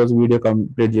కోర్స్ ఈ రోజు వీడియో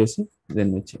కంప్లీట్ చేసి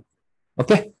దెన్ వచ్చేయండి.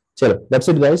 ఓకే, చలో, that's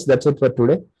it guys, that's it for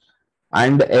today.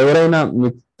 And ఎవరైనా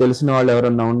మీకు తెలిసిన వాళ్ళు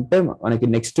ఎవరైనా ఉంటే మనకి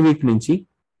నెక్స్ట్ వీక్ నుంచి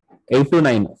 8 to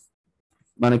 9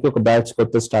 మనకి ఒక బ్యాచ్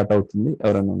కొత్త స్టార్ట్ అవుతుంది.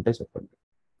 ఎవరైనా ఉంటే చెప్పండి.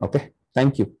 Okay,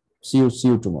 thank you. See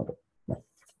you tomorrow.